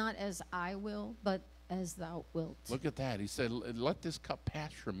 Nevertheless, not as I will, but as thou wilt. Look at that. He said, let this cup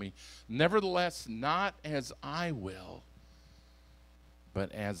pass from me. Nevertheless, not as I will,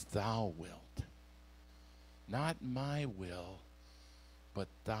 but as thou wilt. Not my will, but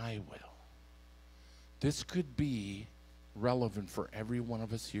thy will. This could be relevant for every one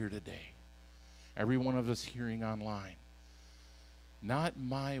of us here today. Every one of us hearing online. Not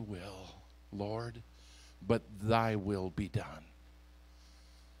my will, Lord, but thy will be done.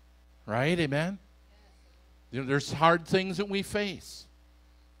 Right? Amen? There's hard things that we face.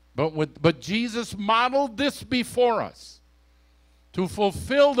 But Jesus modeled this before us. To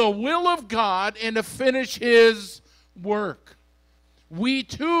fulfill the will of God and to finish his work. We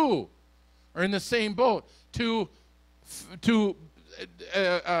too are in the same boat. To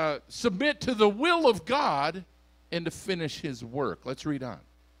submit to the will of God and to finish his work. Let's read on.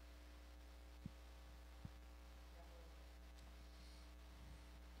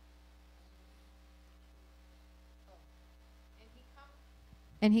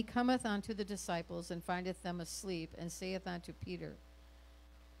 And he cometh unto the disciples, and findeth them asleep, and saith unto Peter,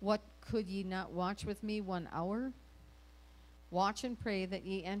 What, could ye not watch with me 1 hour? Watch and pray that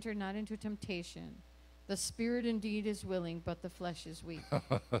ye enter not into temptation. The spirit indeed is willing, but the flesh is weak.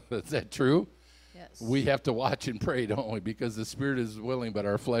 Is that true? Yes. We have to watch and pray, don't we? Because the spirit is willing, but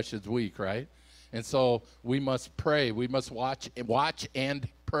our flesh is weak, right? And so we must pray. We must watch and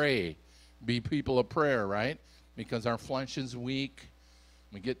pray. Be people of prayer, right? Because our flesh is weak.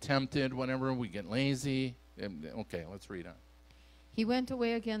 We get tempted whenever we get lazy. Okay, let's read on. He went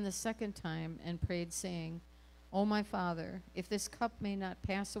away again the second time and prayed, saying, O my Father, if this cup may not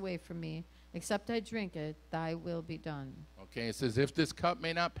pass away from me, except I drink it, thy will be done. Okay, it says, if this cup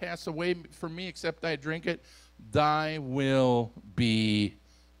may not pass away from me, except I drink it, thy will be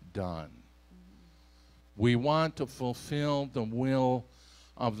done. We want to fulfill the will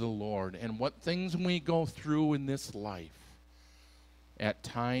of the Lord. And what things we go through in this life at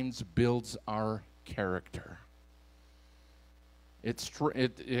times builds our character.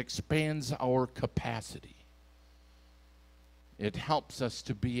 It expands our capacity. It helps us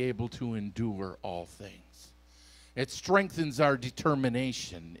to be able to endure all things. It strengthens our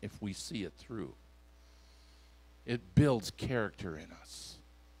determination if we see it through. It builds character in us.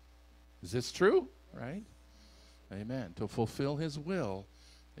 Is this true? Right? Amen. To fulfill his will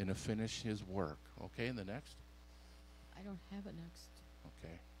and to finish his work. Okay, and the next? I don't have it next.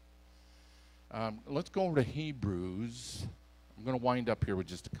 Okay. Let's go over to Hebrews. I'm going to wind up here with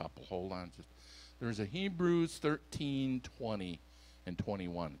just a couple. Hold on. There's a Hebrews 13, 20, and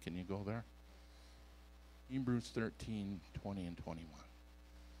 21. Can you go there? Hebrews 13, 20, and 21.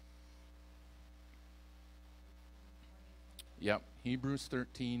 Yep. Hebrews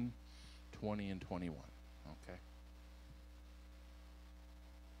 13, 20, and 21. Okay.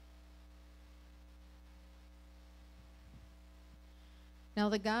 Now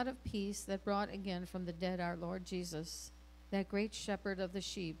the God of peace that brought again from the dead our Lord Jesus, that great shepherd of the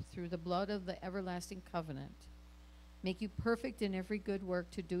sheep, through the blood of the everlasting covenant, make you perfect in every good work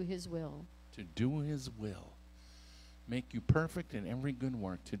to do his will. To do his will. Make you perfect in every good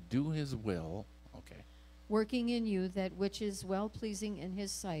work. To do his will. Okay. Working in you that which is well-pleasing in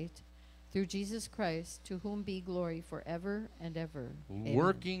his sight, through Jesus Christ, to whom be glory forever and ever. Amen.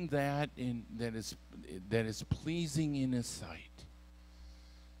 Working that is pleasing in his sight.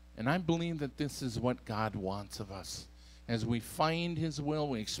 And I believe that this is what God wants of us. As we find his will,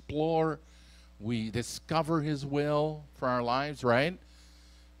 we explore, we discover his will for our lives, right?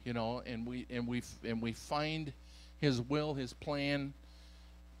 You know, and we find his will, his plan,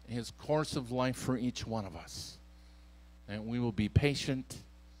 his course of life for each one of us. And we will be patient,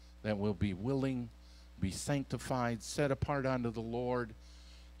 that we'll be willing, be sanctified, set apart unto the Lord,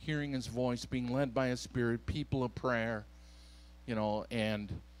 hearing his voice, being led by his Spirit, people of prayer, you know,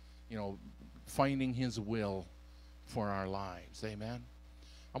 and, you know, finding his will for our lives. Amen.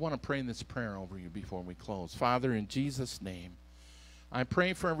 I want to pray in this prayer over you before we close. Father, in Jesus' name, I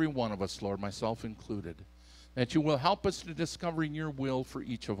pray for every one of us, Lord, myself included, that you will help us to discover your will for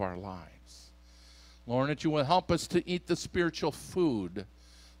each of our lives. Lord, that you will help us to eat the spiritual food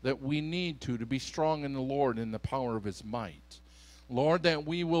that we need to be strong in the Lord in the power of his might. Lord, that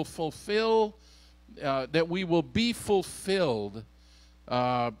we will be fulfilled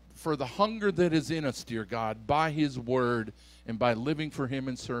for the hunger that is in us, dear God, by his word and by living for him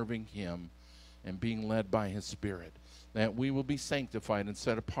and serving him and being led by his Spirit. That we will be sanctified and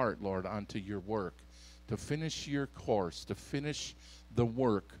set apart, Lord, unto your work, to finish your course, to finish the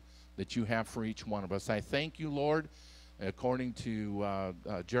work that you have for each one of us. I thank you, Lord, according to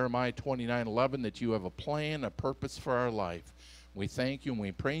Jeremiah 29:11, that you have a plan, a purpose for our life. We thank you and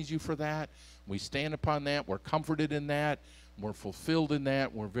we praise you for that. We stand upon that. We're comforted in that. We're fulfilled in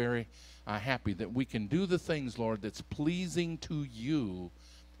that. We're very happy that we can do the things, Lord, that's pleasing to you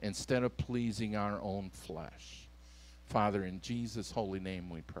instead of pleasing our own flesh. Father, in Jesus' holy name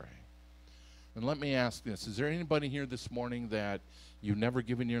we pray. And let me ask this. Is there anybody here this morning that you've never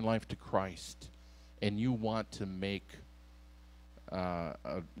given your life to Christ and you want to make,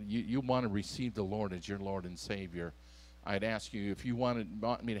 you want to receive the Lord as your Lord and Savior? I'd ask you, if you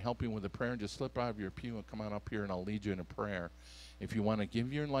want me to help you with a prayer, just slip out of your pew and come on up here and I'll lead you in a prayer. If you want to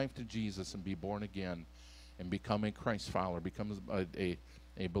give your life to Jesus and be born again and become a Christ follower, become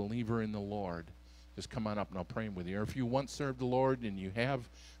a believer in the Lord, just come on up and I'll pray with you. Or if you once served the Lord and you have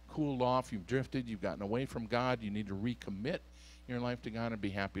cooled off, you've drifted, you've gotten away from God, you need to recommit your life to God, I'd be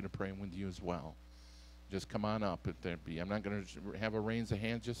happy to pray with you as well. Just come on up. If there be, I'm not going to have a raise of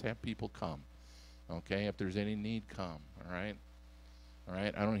hands, just have people come. Okay, if there's any need, come. All right? All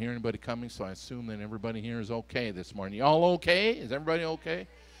right, I don't hear anybody coming, so I assume that everybody here is okay this morning. Y'all okay? Is everybody okay?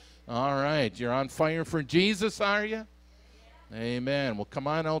 All right, you're on fire for Jesus, are you? Amen. Well, come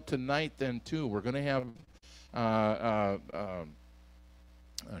on out tonight then, too. We're going to have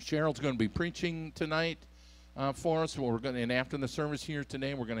Cheryl's going to be preaching tonight for us. We're going to, and after the service here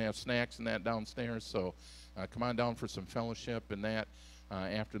today, we're going to have snacks and that downstairs. So come on down for some fellowship and that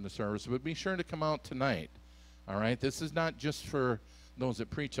after the service. But be sure to come out tonight. All right? This is not just for those that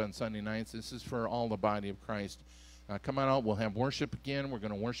preach on Sunday nights. This is for all the body of Christ. Come on out. We'll have worship again. We're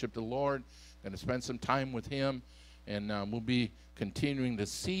going to worship the Lord. Going to spend some time with Him. And we'll be continuing to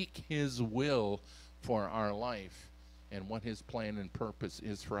seek His will for our life and what His plan and purpose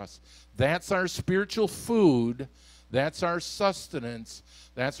is for us. That's our spiritual food. That's our sustenance.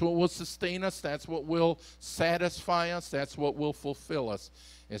 That's what will sustain us. That's what will satisfy us. That's what will fulfill us,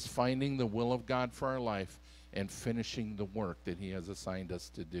 is finding the will of God for our life and finishing the work that He has assigned us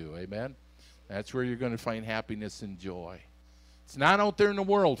to do. Amen? That's where you're going to find happiness and joy. It's not out there in the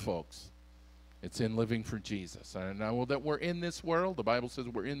world, folks. It's in living for Jesus. I know that we're in this world. The Bible says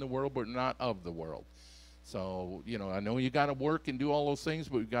we're in the world, but not of the world. So, you know, I know you got to work and do all those things,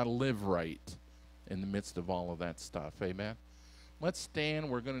 but we've got to live right in the midst of all of that stuff. Amen? Let's stand.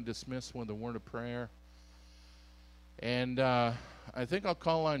 We're going to dismiss with a word of prayer. And I think I'll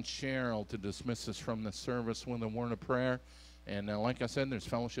call on Cheryl to dismiss us from the service with a word of prayer. And like I said, there's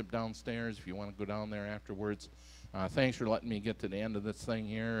fellowship downstairs if you want to go down there afterwards. Thanks for letting me get to the end of this thing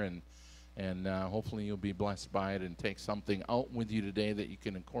here. And hopefully you'll be blessed by it and take something out with you today that you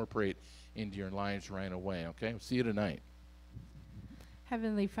can incorporate into your lives right away. Okay? We'll see you tonight.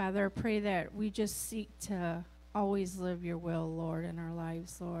 Heavenly Father, I pray that we just seek to always live your will, Lord, in our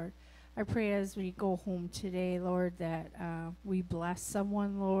lives, Lord. I pray as we go home today, Lord, that we bless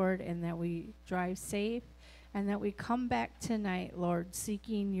someone, Lord, and that we drive safe, and that we come back tonight, Lord,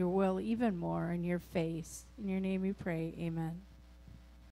 seeking your will even more in your face. In your name we pray. Amen.